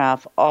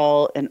Matchcraft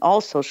in all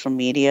social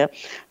media,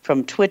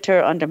 from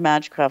Twitter under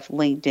Matchcraft,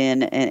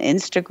 LinkedIn, and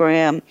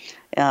Instagram.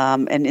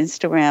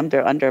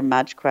 They're under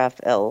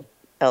Matchcraft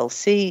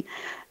LLC.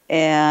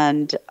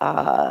 And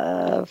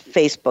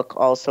Facebook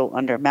also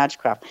under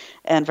Matchcraft.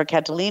 And for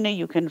Catalina,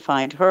 you can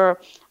find her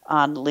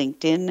on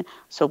LinkedIn.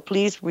 So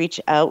please reach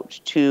out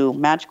to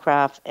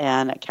Matchcraft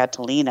and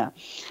Catalina.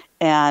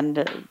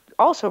 And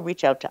also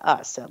reach out to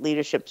us at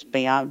Leaderships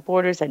Beyond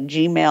Borders at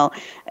Gmail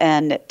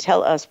and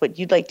tell us what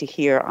you'd like to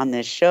hear on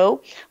this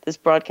show. This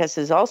broadcast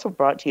is also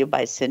brought to you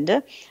by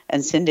Cinda,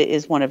 and Cinda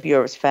is one of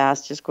Europe's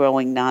fastest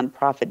growing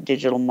nonprofit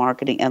digital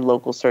marketing and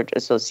local search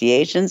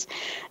associations,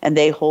 and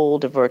they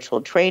hold virtual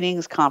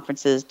trainings,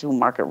 conferences, do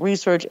market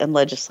research, and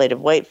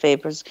legislative white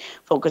papers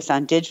focused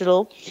on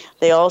digital.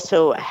 They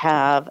also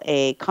have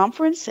a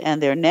conference,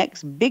 and their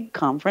next big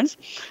conference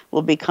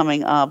will be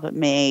coming up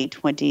May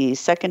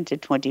 22nd to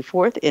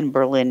 24th in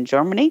Berlin,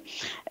 Germany.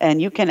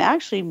 And you can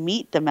actually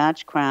meet the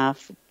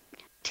Matchcraft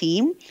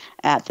team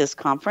at this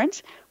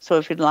conference. So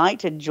if you'd like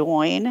to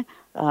join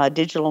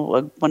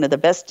one of the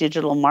best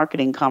digital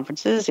marketing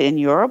conferences in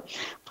Europe,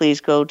 please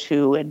go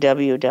to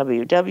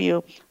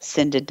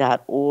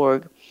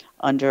www.cinda.org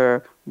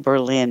under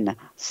Berlin,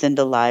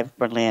 Cinda Live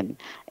Berlin.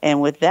 And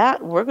with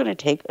that, we're going to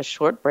take a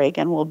short break,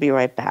 and we'll be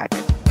right back.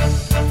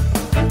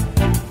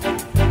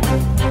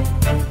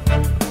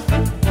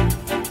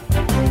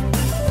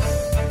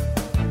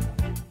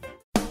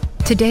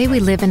 Today, we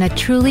live in a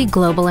truly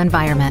global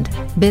environment.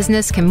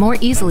 Business can more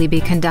easily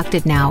be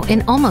conducted now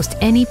in almost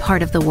any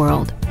part of the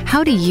world.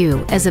 How do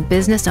you, as a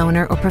business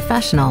owner or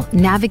professional,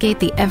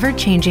 navigate the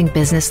ever-changing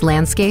business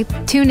landscape?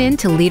 Tune in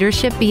to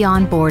Leadership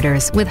Beyond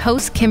Borders with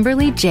host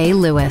Kimberly J.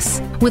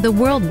 Lewis. With a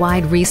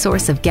worldwide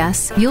resource of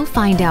guests, you'll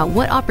find out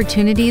what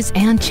opportunities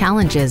and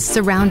challenges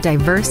surround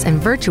diverse and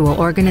virtual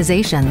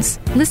organizations.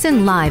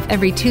 Listen live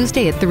every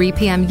Tuesday at 3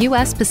 p.m.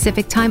 U.S.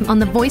 Pacific Time on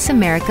the Voice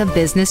America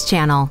Business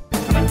Channel.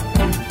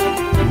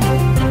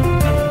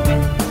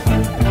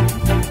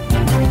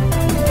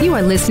 You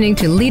are listening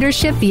to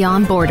Leadership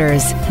Beyond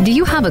Borders. Do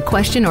you have a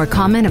question or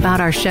comment about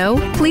our show?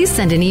 Please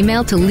send an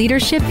email to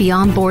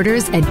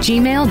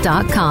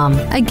leadershipbeyondborders@gmail.com.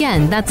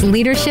 Again, that's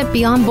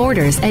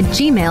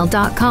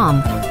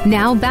leadershipbeyondborders@gmail.com.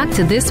 Now back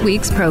to this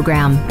week's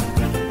program.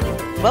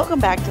 Welcome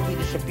back to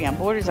Leadership Beyond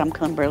Borders. I'm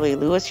Kimberly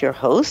Lewis, your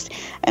host.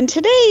 And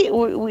today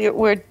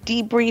we're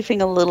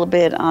debriefing a little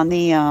bit on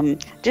the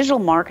digital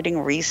marketing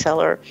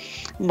reseller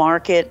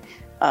market,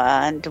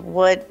 and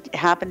what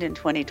happened in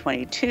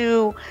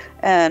 2022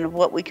 and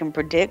what we can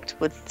predict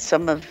with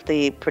some of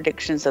the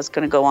predictions that's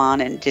going to go on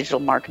in digital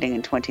marketing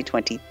in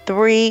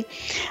 2023.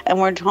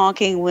 And we're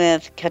talking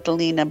with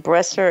Catalina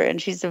Bresser,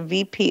 and she's the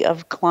VP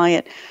of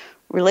Client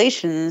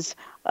Relations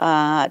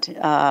at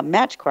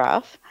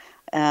Matchcraft.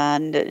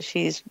 And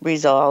she's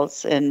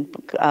results and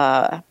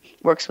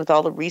works with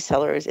all the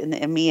resellers in the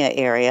EMEA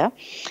area.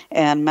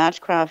 And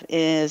Matchcraft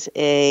is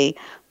a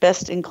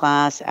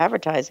best-in-class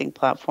advertising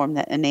platform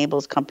that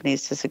enables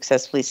companies to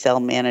successfully sell,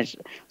 manage,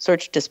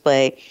 search,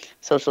 display,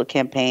 social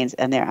campaigns,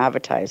 and their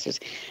advertisers.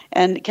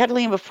 And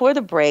Catalina, before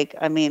the break,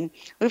 I mean,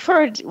 we're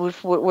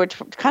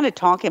kind of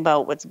talking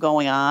about what's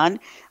going on.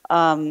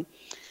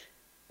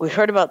 We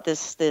heard about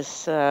this.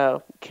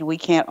 Can't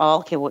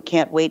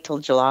wait till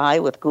July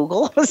with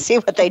Google to see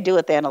what they do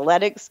with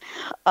analytics,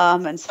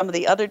 and some of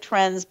the other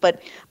trends.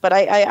 But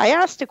I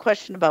asked a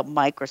question about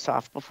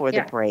Microsoft before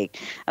the break,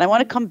 and I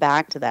want to come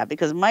back to that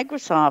because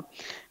Microsoft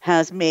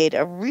has made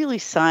a really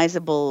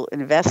sizable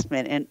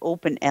investment in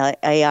open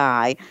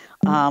AI,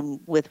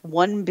 with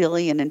 $1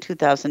 billion in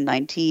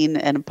 2019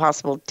 and a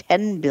possible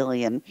 $10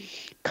 billion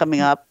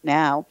coming up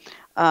now.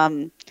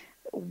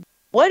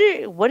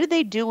 What are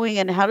they doing,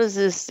 and how does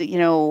this,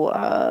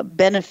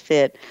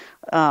 benefit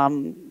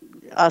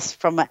us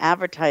from an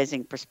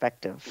advertising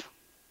perspective?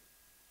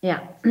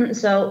 Yeah.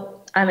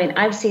 So, I mean,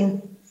 I've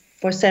seen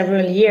for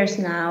several years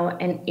now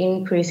an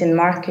increase in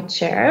market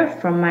share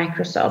from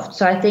Microsoft.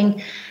 So I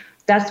think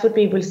that's what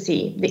we will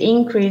see, the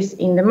increase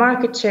in the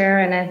market share,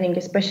 and I think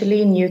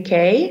especially in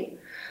UK.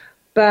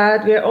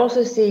 But we're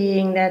also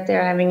seeing that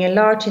they're having a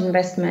large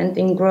investment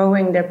in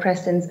growing their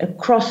presence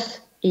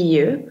across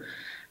EU.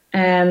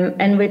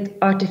 And with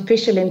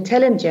artificial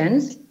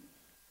intelligence,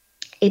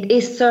 it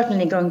is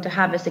certainly going to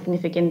have a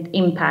significant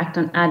impact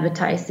on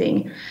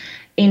advertising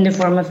in the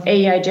form of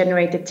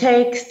AI-generated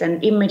text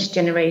and image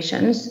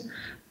generations.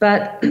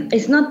 But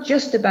it's not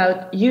just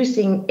about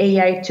using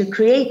AI to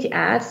create the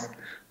ads.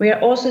 We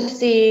are also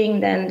seeing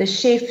then the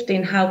shift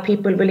in how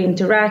people will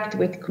interact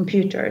with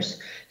computers.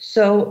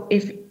 So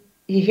if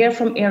you hear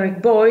from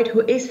Eric Boyd,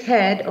 who is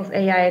head of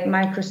AI at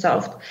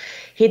Microsoft,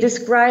 he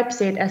describes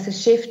it as a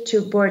shift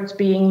towards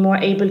being more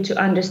able to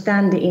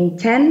understand the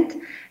intent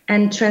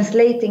and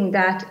translating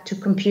that to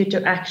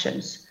computer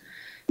actions.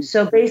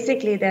 So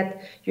basically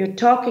that you're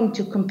talking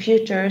to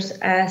computers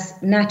as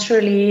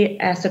naturally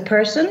as a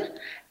person,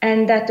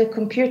 and that the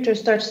computer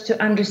starts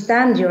to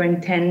understand your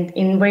intent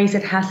in ways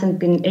it hasn't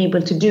been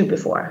able to do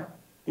before.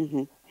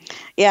 Mm-hmm.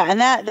 Yeah, and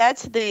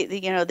that's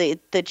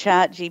the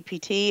Chat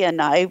GPT,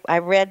 and I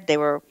read they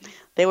were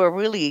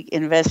really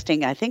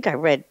investing. I think I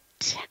read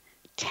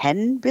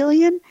 10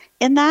 billion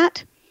in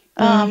that,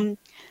 and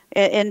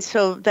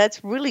so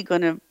that's really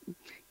going to,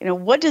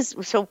 what does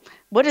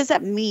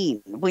that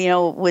mean?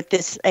 With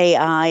this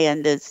AI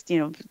and this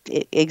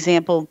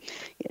example,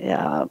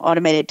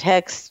 automated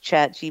text,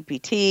 Chat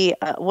GPT.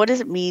 What does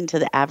it mean to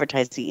the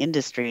advertising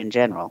industry in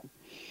general?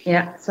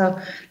 Yeah, so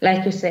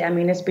like you say, I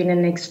mean, it's been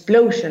an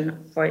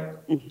explosion for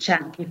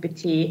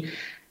ChatGPT,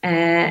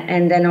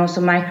 and then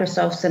also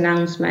Microsoft's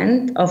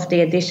announcement of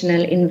the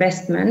additional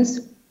investments.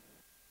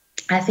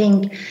 I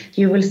think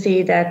you will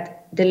see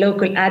that the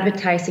local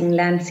advertising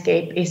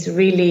landscape is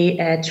really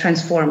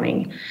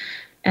transforming.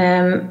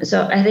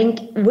 So I think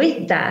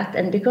with that,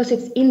 and because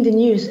it's in the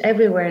news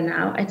everywhere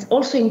now, it's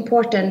also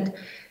important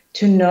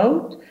to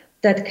note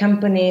that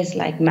companies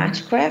like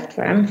Matchcraft,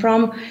 where I'm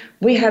from,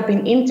 we have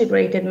been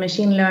integrated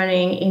machine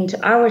learning into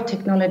our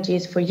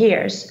technologies for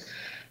years.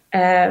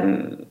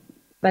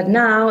 But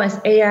now, as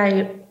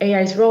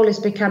AI's role is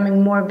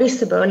becoming more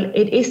visible,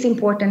 it is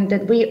important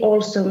that we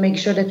also make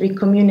sure that we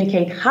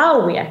communicate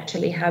how we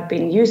actually have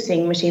been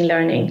using machine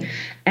learning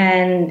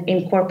and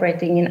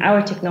incorporating in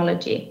our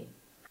technology.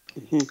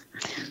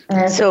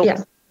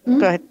 Mm-hmm.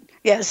 Go ahead.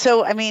 Yeah,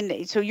 so I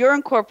mean, so you're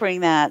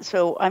incorporating that.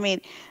 So I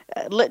mean,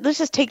 let's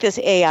just take this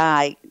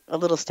AI a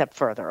little step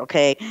further,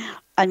 okay?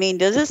 I mean,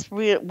 does this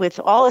with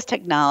all this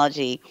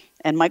technology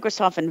and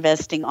Microsoft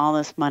investing all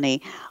this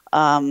money,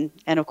 and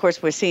of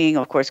course we're seeing,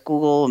 of course,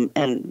 Google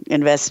and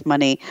invest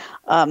money.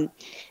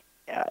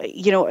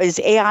 Is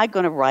AI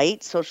going to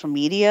write social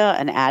media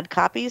and ad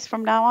copies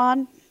from now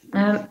on?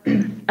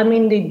 I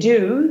mean, they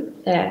do.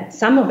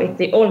 Some of it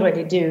they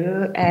already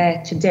do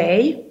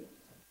today.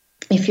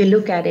 If you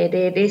look at it,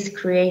 it is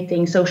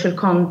creating social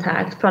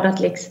contact, product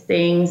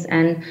listings,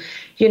 and,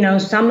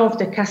 some of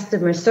the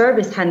customer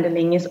service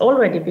handling is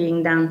already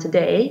being done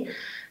today.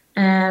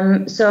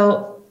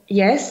 So,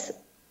 yes,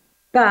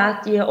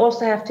 but you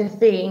also have to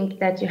think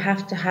that you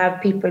have to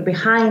have people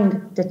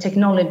behind the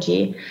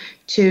technology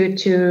to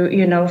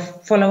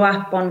follow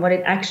up on what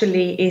it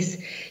actually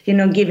is,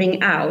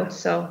 giving out.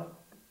 So,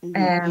 we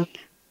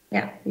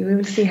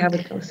will see how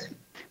it goes.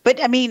 But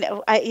I mean,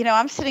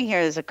 I'm sitting here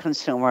as a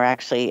consumer,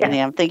 actually, and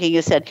I'm thinking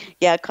you said,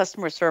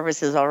 customer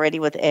service is already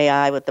with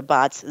AI, with the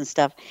bots and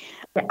stuff.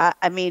 Yeah.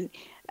 I mean,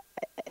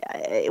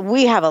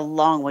 we have a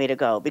long way to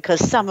go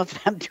because some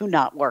of them do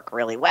not work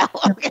really well.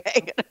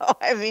 Okay,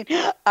 I mean,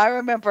 I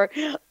remember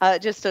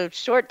just a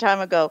short time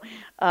ago,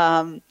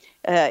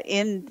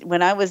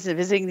 when I was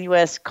visiting the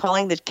U.S.,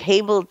 calling the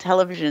cable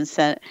television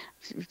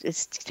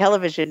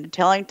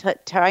trying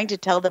to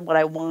tell them what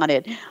I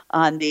wanted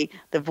on the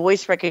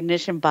voice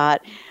recognition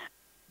bot,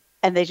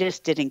 and they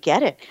just didn't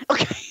get it.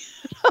 Okay.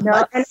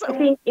 No, and I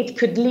think it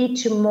could lead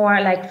to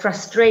more like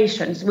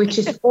frustrations, which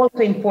is also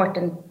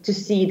important to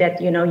see that,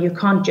 you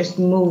can't just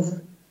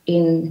move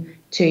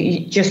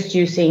into just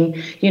using,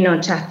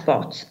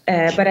 chatbots.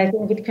 But I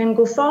think it can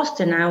go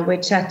faster now with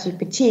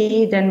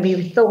ChatGPT than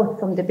we thought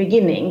from the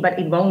beginning, but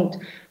it won't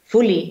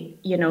fully,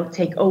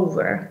 take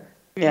over.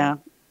 Yeah.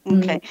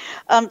 Okay.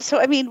 So,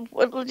 I mean,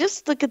 we'll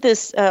just look at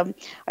this. Are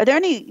there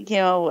any,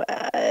 to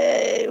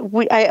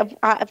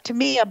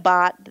me, a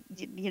bot,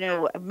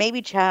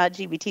 maybe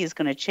ChatGPT is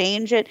going to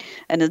change it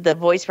and the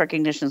voice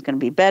recognition is going to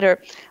be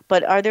better.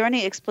 But are there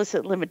any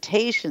explicit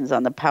limitations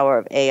on the power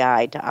of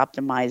AI to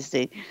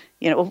optimize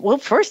well,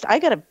 first, I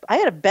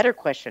had a better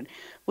question.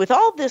 With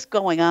all this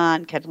going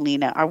on,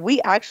 Catalina, are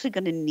we actually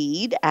going to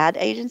need ad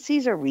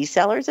agencies or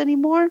resellers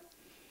anymore?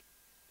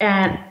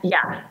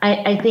 Yeah,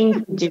 I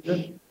think we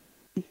do.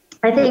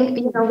 I think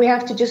we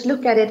have to just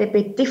look at it a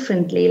bit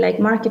differently. Like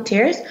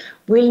marketeers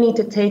will need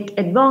to take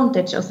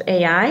advantage of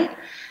AI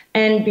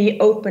and be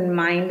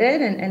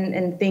open-minded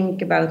and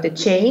think about the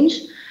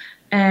change.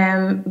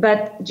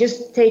 But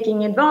just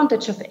taking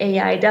advantage of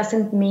AI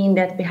doesn't mean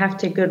that we have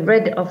to get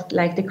rid of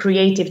like the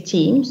creative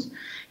teams.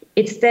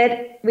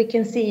 Instead, we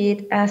can see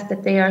it as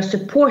that they are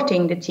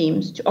supporting the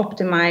teams to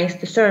optimize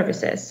the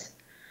services.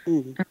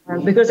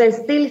 Because I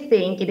still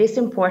think it is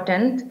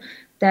important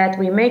that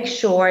we make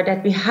sure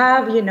that we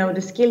have,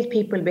 the skilled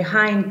people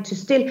behind to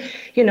still,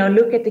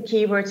 look at the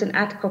keywords and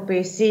ad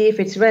copy, see if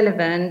it's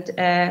relevant,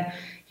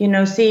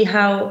 see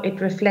how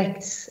it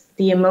reflects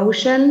the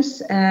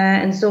emotions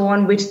and so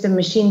on, which the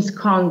machines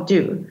can't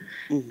do.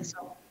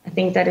 So I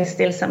think that is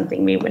still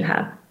something we will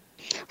have.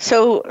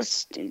 So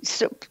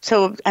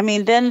I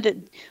mean,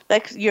 then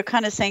like you're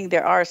kind of saying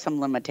there are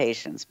some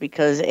limitations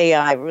because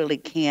AI really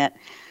can't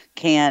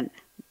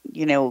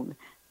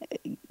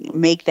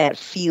make that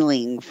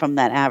feeling from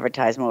that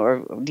advertisement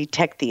or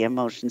detect the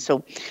emotion.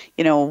 So,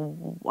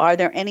 are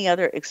there any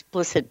other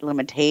explicit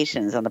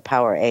limitations on the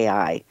power of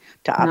AI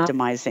to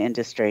optimize the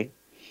industry?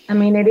 I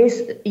mean, it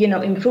is,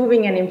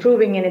 improving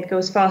and it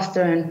goes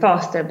faster and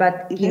faster.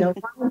 But,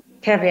 one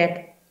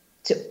caveat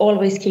to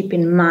always keep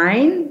in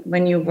mind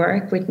when you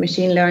work with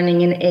machine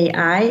learning and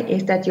AI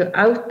is that your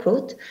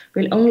output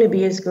will only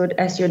be as good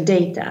as your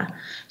data.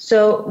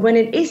 So when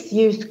it is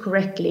used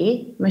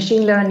correctly,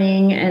 machine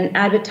learning and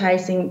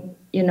advertising,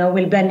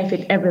 will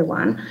benefit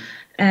everyone.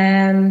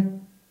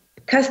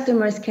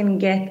 Customers can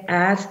get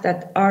ads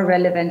that are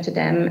relevant to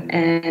them,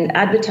 and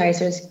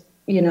advertisers,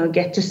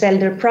 get to sell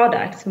their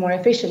products more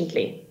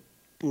efficiently.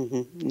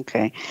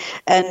 Okay.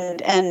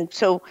 And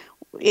so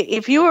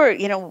if you were,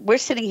 we're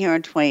sitting here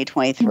in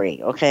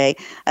 2023, okay,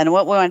 and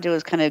what we want to do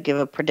is kind of give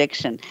a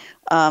prediction.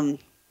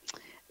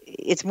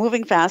 It's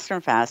moving faster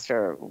and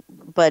faster,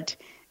 but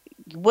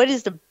what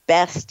is the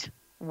best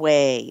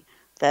way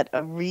that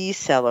a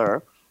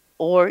reseller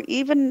or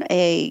even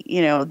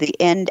the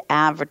end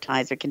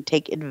advertiser can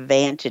take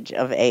advantage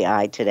of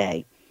AI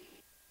today?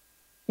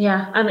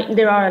 Yeah, I mean,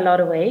 there are a lot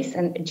of ways,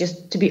 and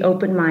just to be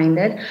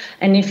open-minded.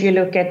 And if you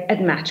look at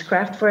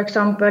Matchcraft, for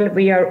example,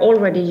 we are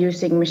already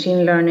using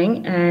machine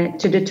learning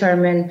to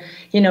determine,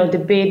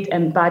 the bid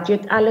and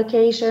budget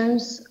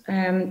allocations,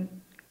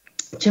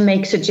 to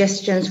make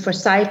suggestions for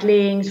site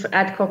links, for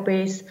ad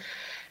copies.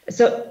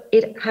 So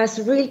it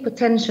has real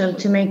potential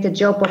to make the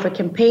job of a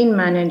campaign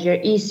manager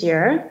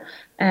easier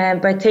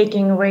by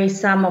taking away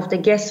some of the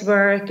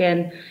guesswork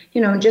and,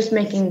 just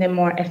making them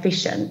more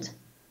efficient.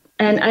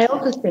 And I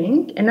also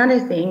think another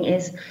thing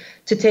is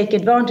to take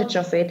advantage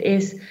of it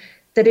is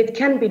that it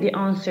can be the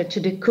answer to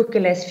the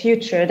cookieless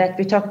future that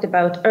we talked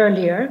about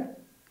earlier,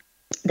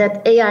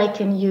 that AI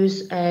can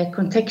use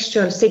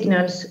contextual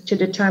signals to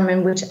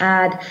determine which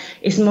ad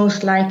is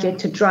most likely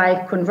to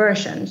drive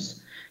conversions.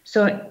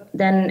 So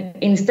then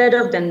instead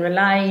of then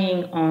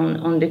relying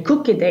on the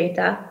cookie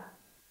data,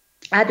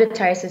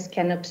 advertisers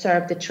can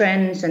observe the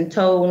trends and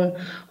tone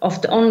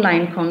of the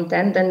online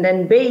content, and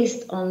then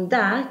based on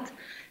that,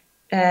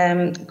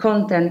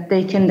 content,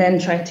 they can then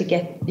try to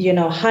get,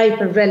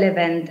 hyper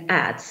relevant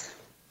ads.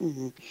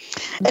 And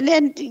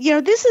then,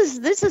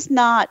 this is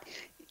not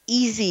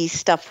easy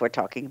stuff we're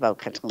talking about,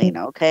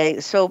 Catalina. Okay.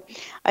 So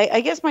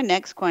I guess my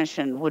next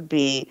question would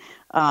be,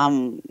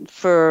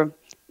 for,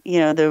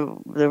 the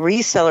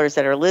resellers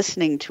that are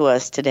listening to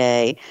us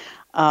today,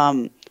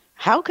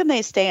 how can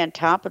they stay on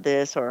top of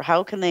this, or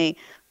how can they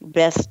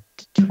best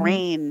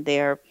train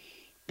their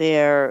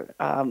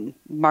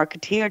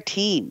marketeer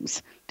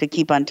teams to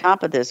keep on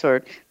top of this?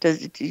 Or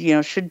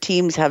should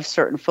teams have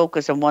certain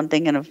focus on one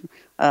thing and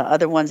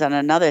other ones on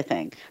another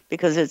thing?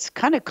 Because it's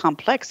kind of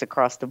complex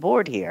across the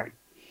board here.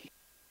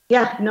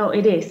 Yeah, no,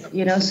 it is,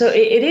 so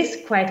it is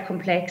quite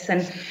complex.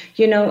 And,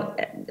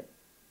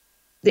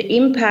 the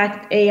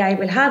impact AI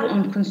will have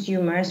on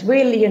consumers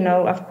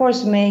will, of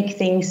course, make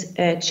things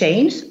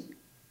change.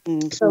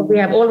 So we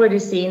have already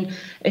seen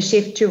a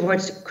shift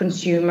towards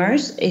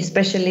consumers,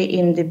 especially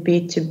in the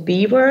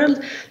B2B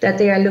world, that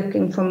they are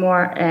looking for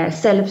more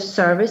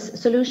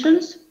self-service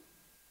solutions.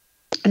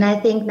 And I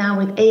think now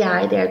with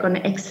AI, they are going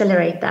to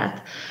accelerate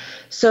that.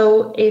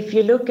 So if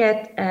you look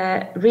at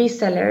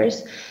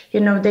resellers,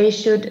 they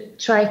should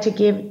try to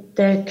give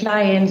their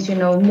clients,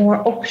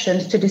 more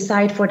options to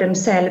decide for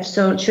themselves.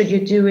 So should you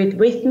do it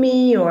with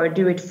me, or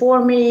do it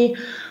for me,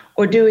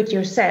 or do it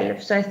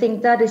yourself? So I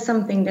think that is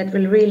something that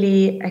will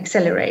really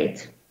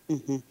accelerate.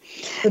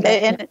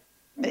 And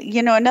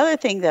Another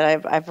thing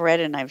that I've read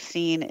and I've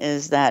seen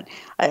is that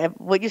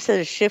what you said,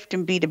 a shift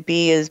in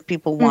B2B is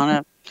people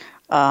want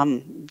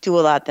to do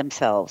a lot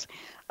themselves,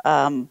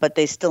 but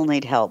they still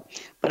need help.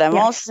 But I'm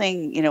also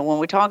saying, when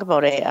we talk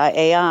about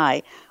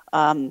AI,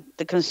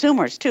 the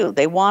consumers too,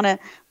 they want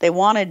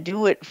to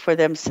do it for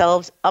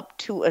themselves up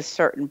to a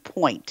certain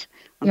point.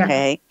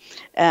 Okay,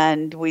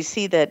 and we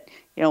see that,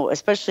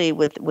 especially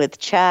with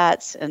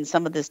chats and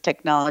some of this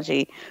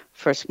technology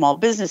for small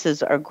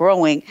businesses are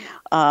growing,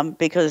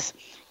 because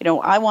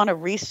I want to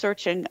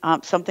research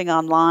something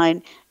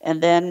online,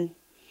 and then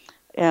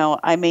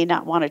I may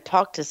not want to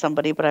talk to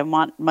somebody, but I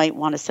might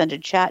want to send a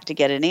chat to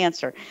get an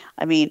answer.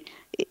 I mean,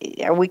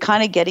 are we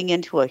kind of getting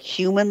into a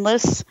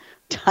humanless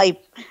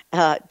type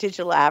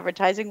digital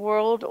advertising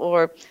world,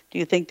 or do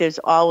you think there's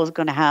always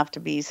going to have to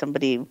be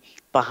somebody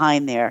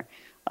behind there,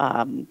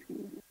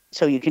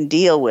 so you can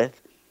deal with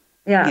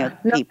people?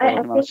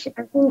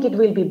 I think it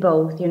will be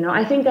both.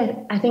 I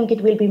think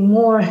it will be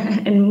more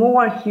and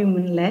more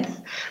humanless,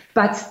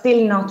 but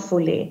still not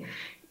fully.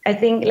 I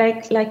think,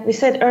 like we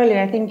said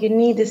earlier, I think you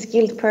need the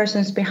skilled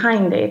persons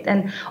behind it,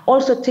 and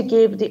also to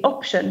give the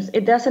options.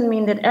 It doesn't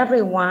mean that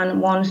everyone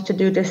wants to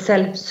do the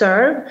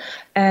self-serve.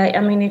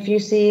 If you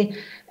see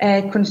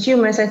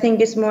consumers, I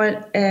think it's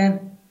more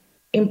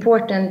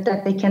important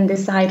that they can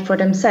decide for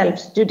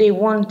themselves. Do they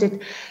want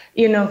it,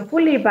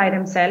 fully by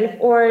themselves,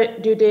 or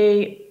do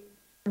they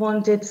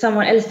wanted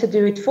someone else to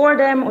do it for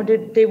them, or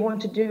do they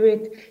want to do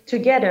it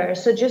together?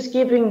 So just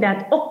giving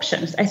that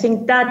options, I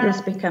think that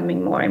is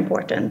becoming more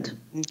important.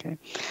 Okay,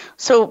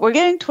 so we're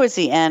getting towards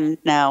the end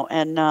now,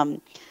 and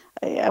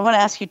I want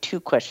to ask you two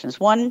questions.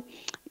 One,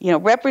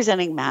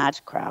 representing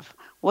Matchcraft,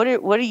 what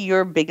are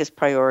your biggest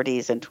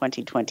priorities in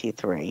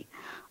 2023?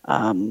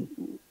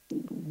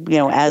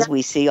 As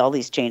we see all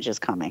these changes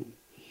coming.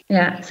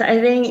 Yeah, so I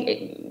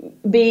think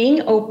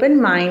being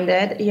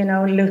open-minded,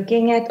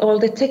 looking at all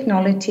the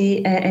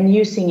technology and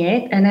using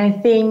it. And I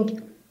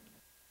think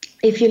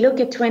if you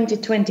look at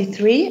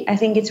 2023, I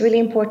think it's really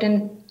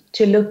important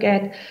to look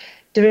at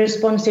the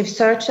responsive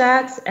search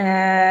ads,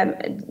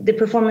 the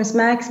performance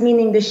max,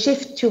 meaning the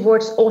shift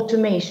towards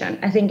automation.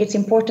 I think it's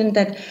important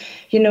that,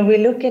 we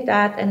look at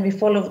that and we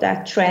follow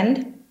that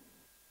trend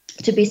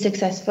to be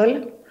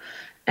successful.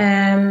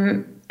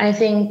 I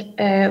think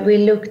we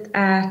looked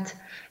at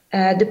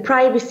the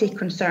privacy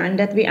concern,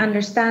 that we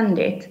understand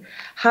it,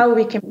 how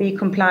we can be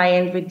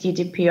compliant with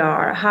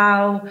GDPR,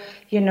 how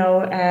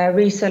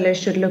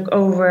resellers should look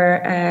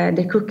over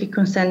the cookie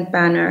consent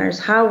banners,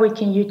 how we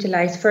can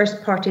utilize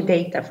first-party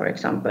data, for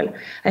example.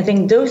 I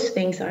think those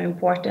things are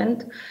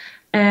important.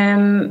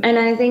 And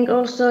I think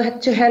also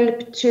to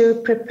help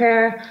to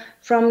prepare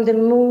from the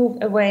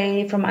move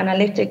away from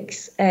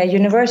analytics,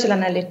 universal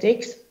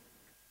analytics,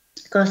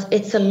 because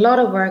it's a lot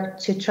of work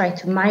to try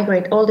to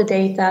migrate all the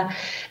data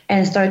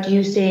and start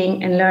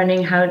using and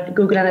learning how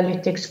Google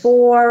Analytics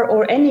 4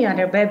 or any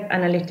other web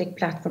analytic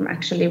platform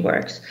actually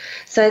works.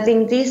 So I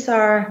think these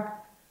are,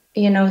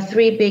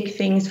 three big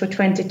things for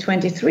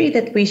 2023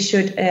 that we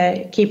should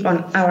keep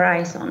on our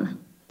eyes on.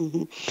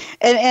 Mm-hmm.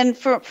 And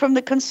from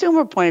the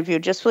consumer point of view,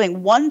 just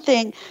feeling one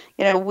thing,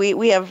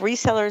 we have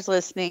resellers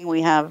listening,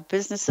 we have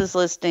businesses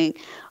listening,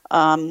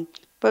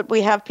 but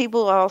we have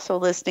people also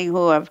listening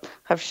who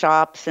have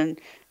shops and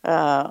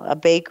a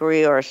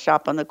bakery or a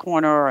shop on the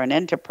corner or an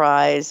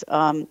enterprise.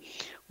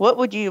 What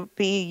would you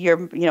be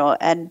your,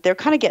 and they're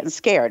kind of getting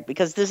scared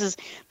because this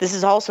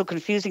is also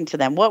confusing to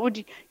them. What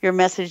would your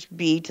message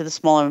be to the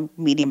small and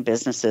medium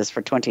businesses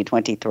for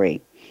 2023?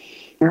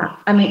 Yeah,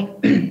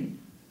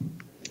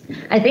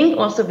 I think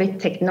also with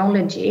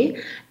technology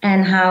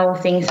and how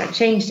things are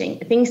changing,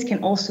 things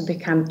can also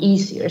become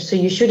easier. So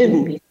you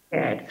shouldn't be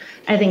scared.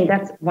 I think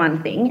that's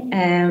one thing.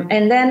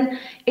 And then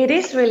it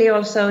is really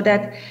also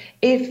that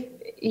if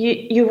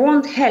you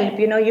want help,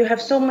 you have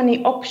so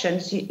many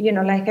options.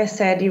 Like I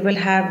said, you will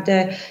have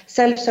the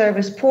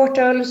self-service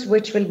portals,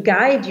 which will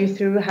guide you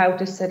through how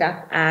to set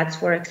up ads,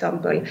 for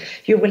example.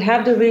 You will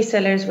have the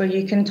resellers where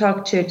you can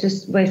talk to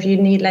just if you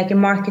need like a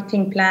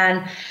marketing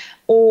plan,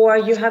 or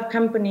you have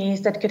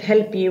companies that could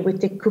help you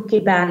with the cookie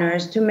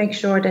banners to make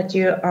sure that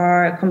you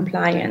are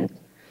compliant.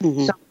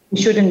 Mm-hmm. So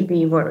you shouldn't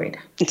be worried.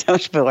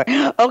 Don't be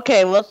worried.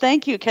 Okay, well,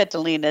 thank you,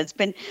 Catalina. It's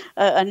been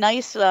a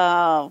nice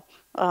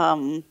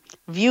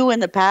view in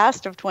the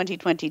past of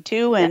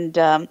 2022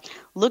 and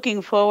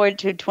looking forward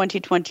to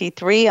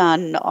 2023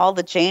 on all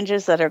the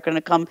changes that are going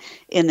to come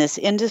in this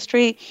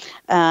industry.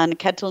 And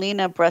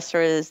Catalina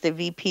Bresser is the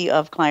VP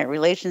of Client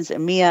Relations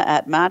EMEA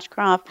at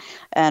Matchcraft.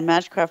 And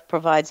Matchcraft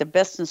provides a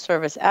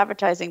best-in-service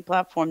advertising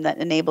platform that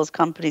enables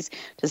companies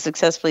to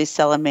successfully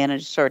sell and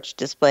manage search,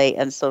 display,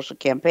 and social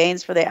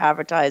campaigns for their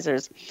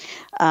advertisers.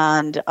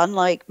 And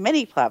unlike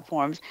many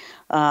platforms,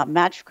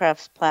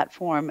 Matchcraft's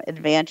platform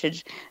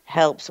advantage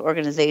helps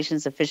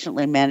organizations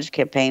efficiently manage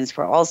campaigns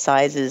for all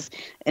sizes,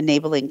 enabling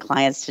enabling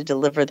clients to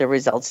deliver the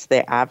results to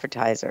their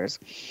advertisers.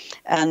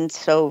 And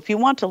so if you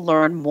want to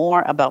learn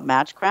more about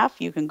Matchcraft,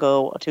 you can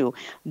go to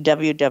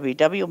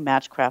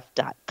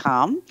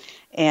www.matchcraft.com.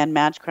 And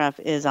Matchcraft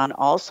is on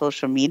all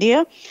social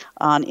media.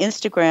 On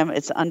Instagram,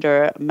 it's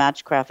under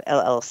Matchcraft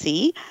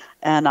LLC.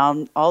 And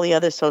on all the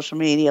other social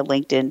media,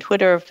 LinkedIn,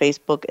 Twitter,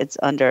 Facebook, it's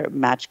under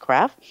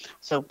Matchcraft.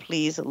 So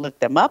please look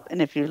them up.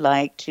 And if you'd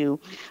like to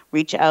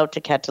reach out to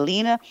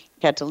Catalina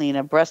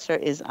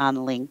Bresser is on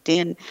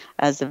LinkedIn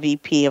as the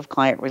VP of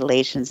Client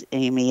Relations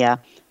EMEA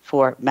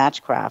for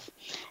Matchcraft.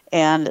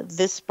 And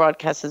this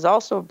broadcast is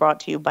also brought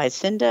to you by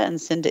Cinda,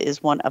 and Cinda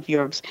is one of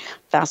Europe's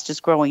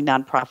fastest growing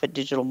nonprofit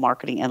digital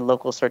marketing and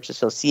local search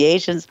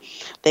associations.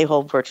 They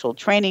hold virtual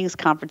trainings,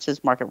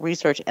 conferences, market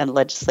research, and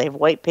legislative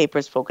white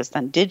papers focused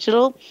on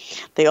digital.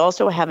 They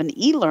also have an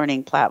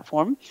e-learning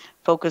platform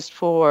focused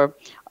for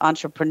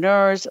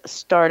entrepreneurs,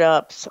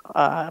 startups,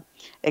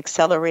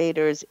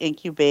 accelerators,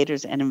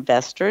 incubators, and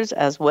investors,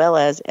 as well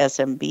as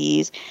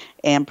SMBs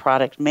and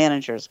product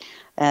managers.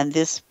 And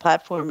this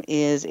platform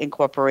is in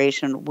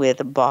cooperation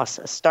with Boss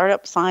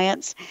Startup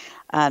Science.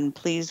 And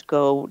please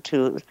go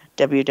to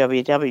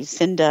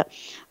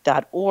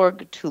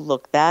www.cinda.org to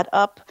look that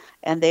up.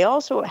 And they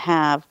also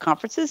have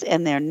conferences,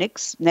 and their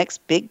next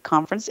big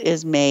conference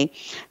is May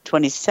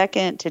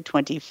 22nd to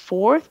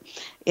 24th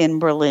in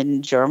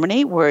Berlin,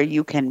 Germany, where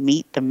you can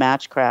meet the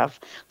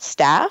Matchcraft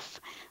staff.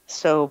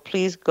 So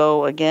please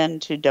go again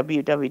to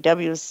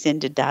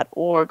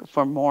www.cinda.org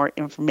for more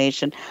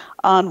information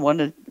on one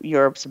of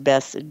Europe's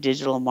best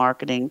digital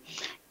marketing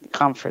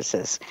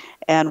conferences.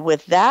 And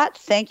with that,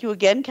 thank you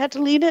again,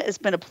 Catalina. It's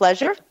been a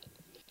pleasure.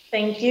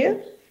 Thank you.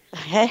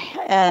 Okay.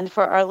 And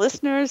for our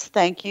listeners,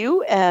 thank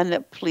you.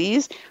 And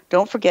please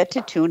don't forget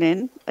to tune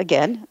in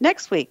again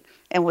next week.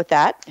 And with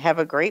that, have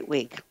a great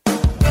week.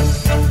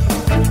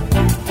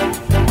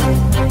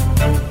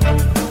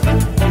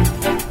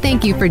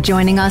 Thank you for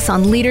joining us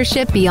on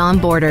Leadership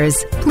Beyond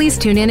Borders. Please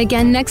tune in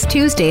again next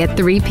Tuesday at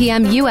 3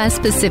 p.m. U.S.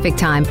 Pacific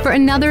Time for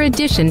another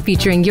edition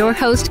featuring your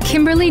host,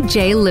 Kimberly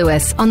J.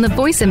 Lewis, on the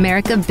Voice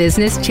America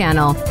Business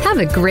Channel. Have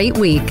a great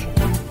week.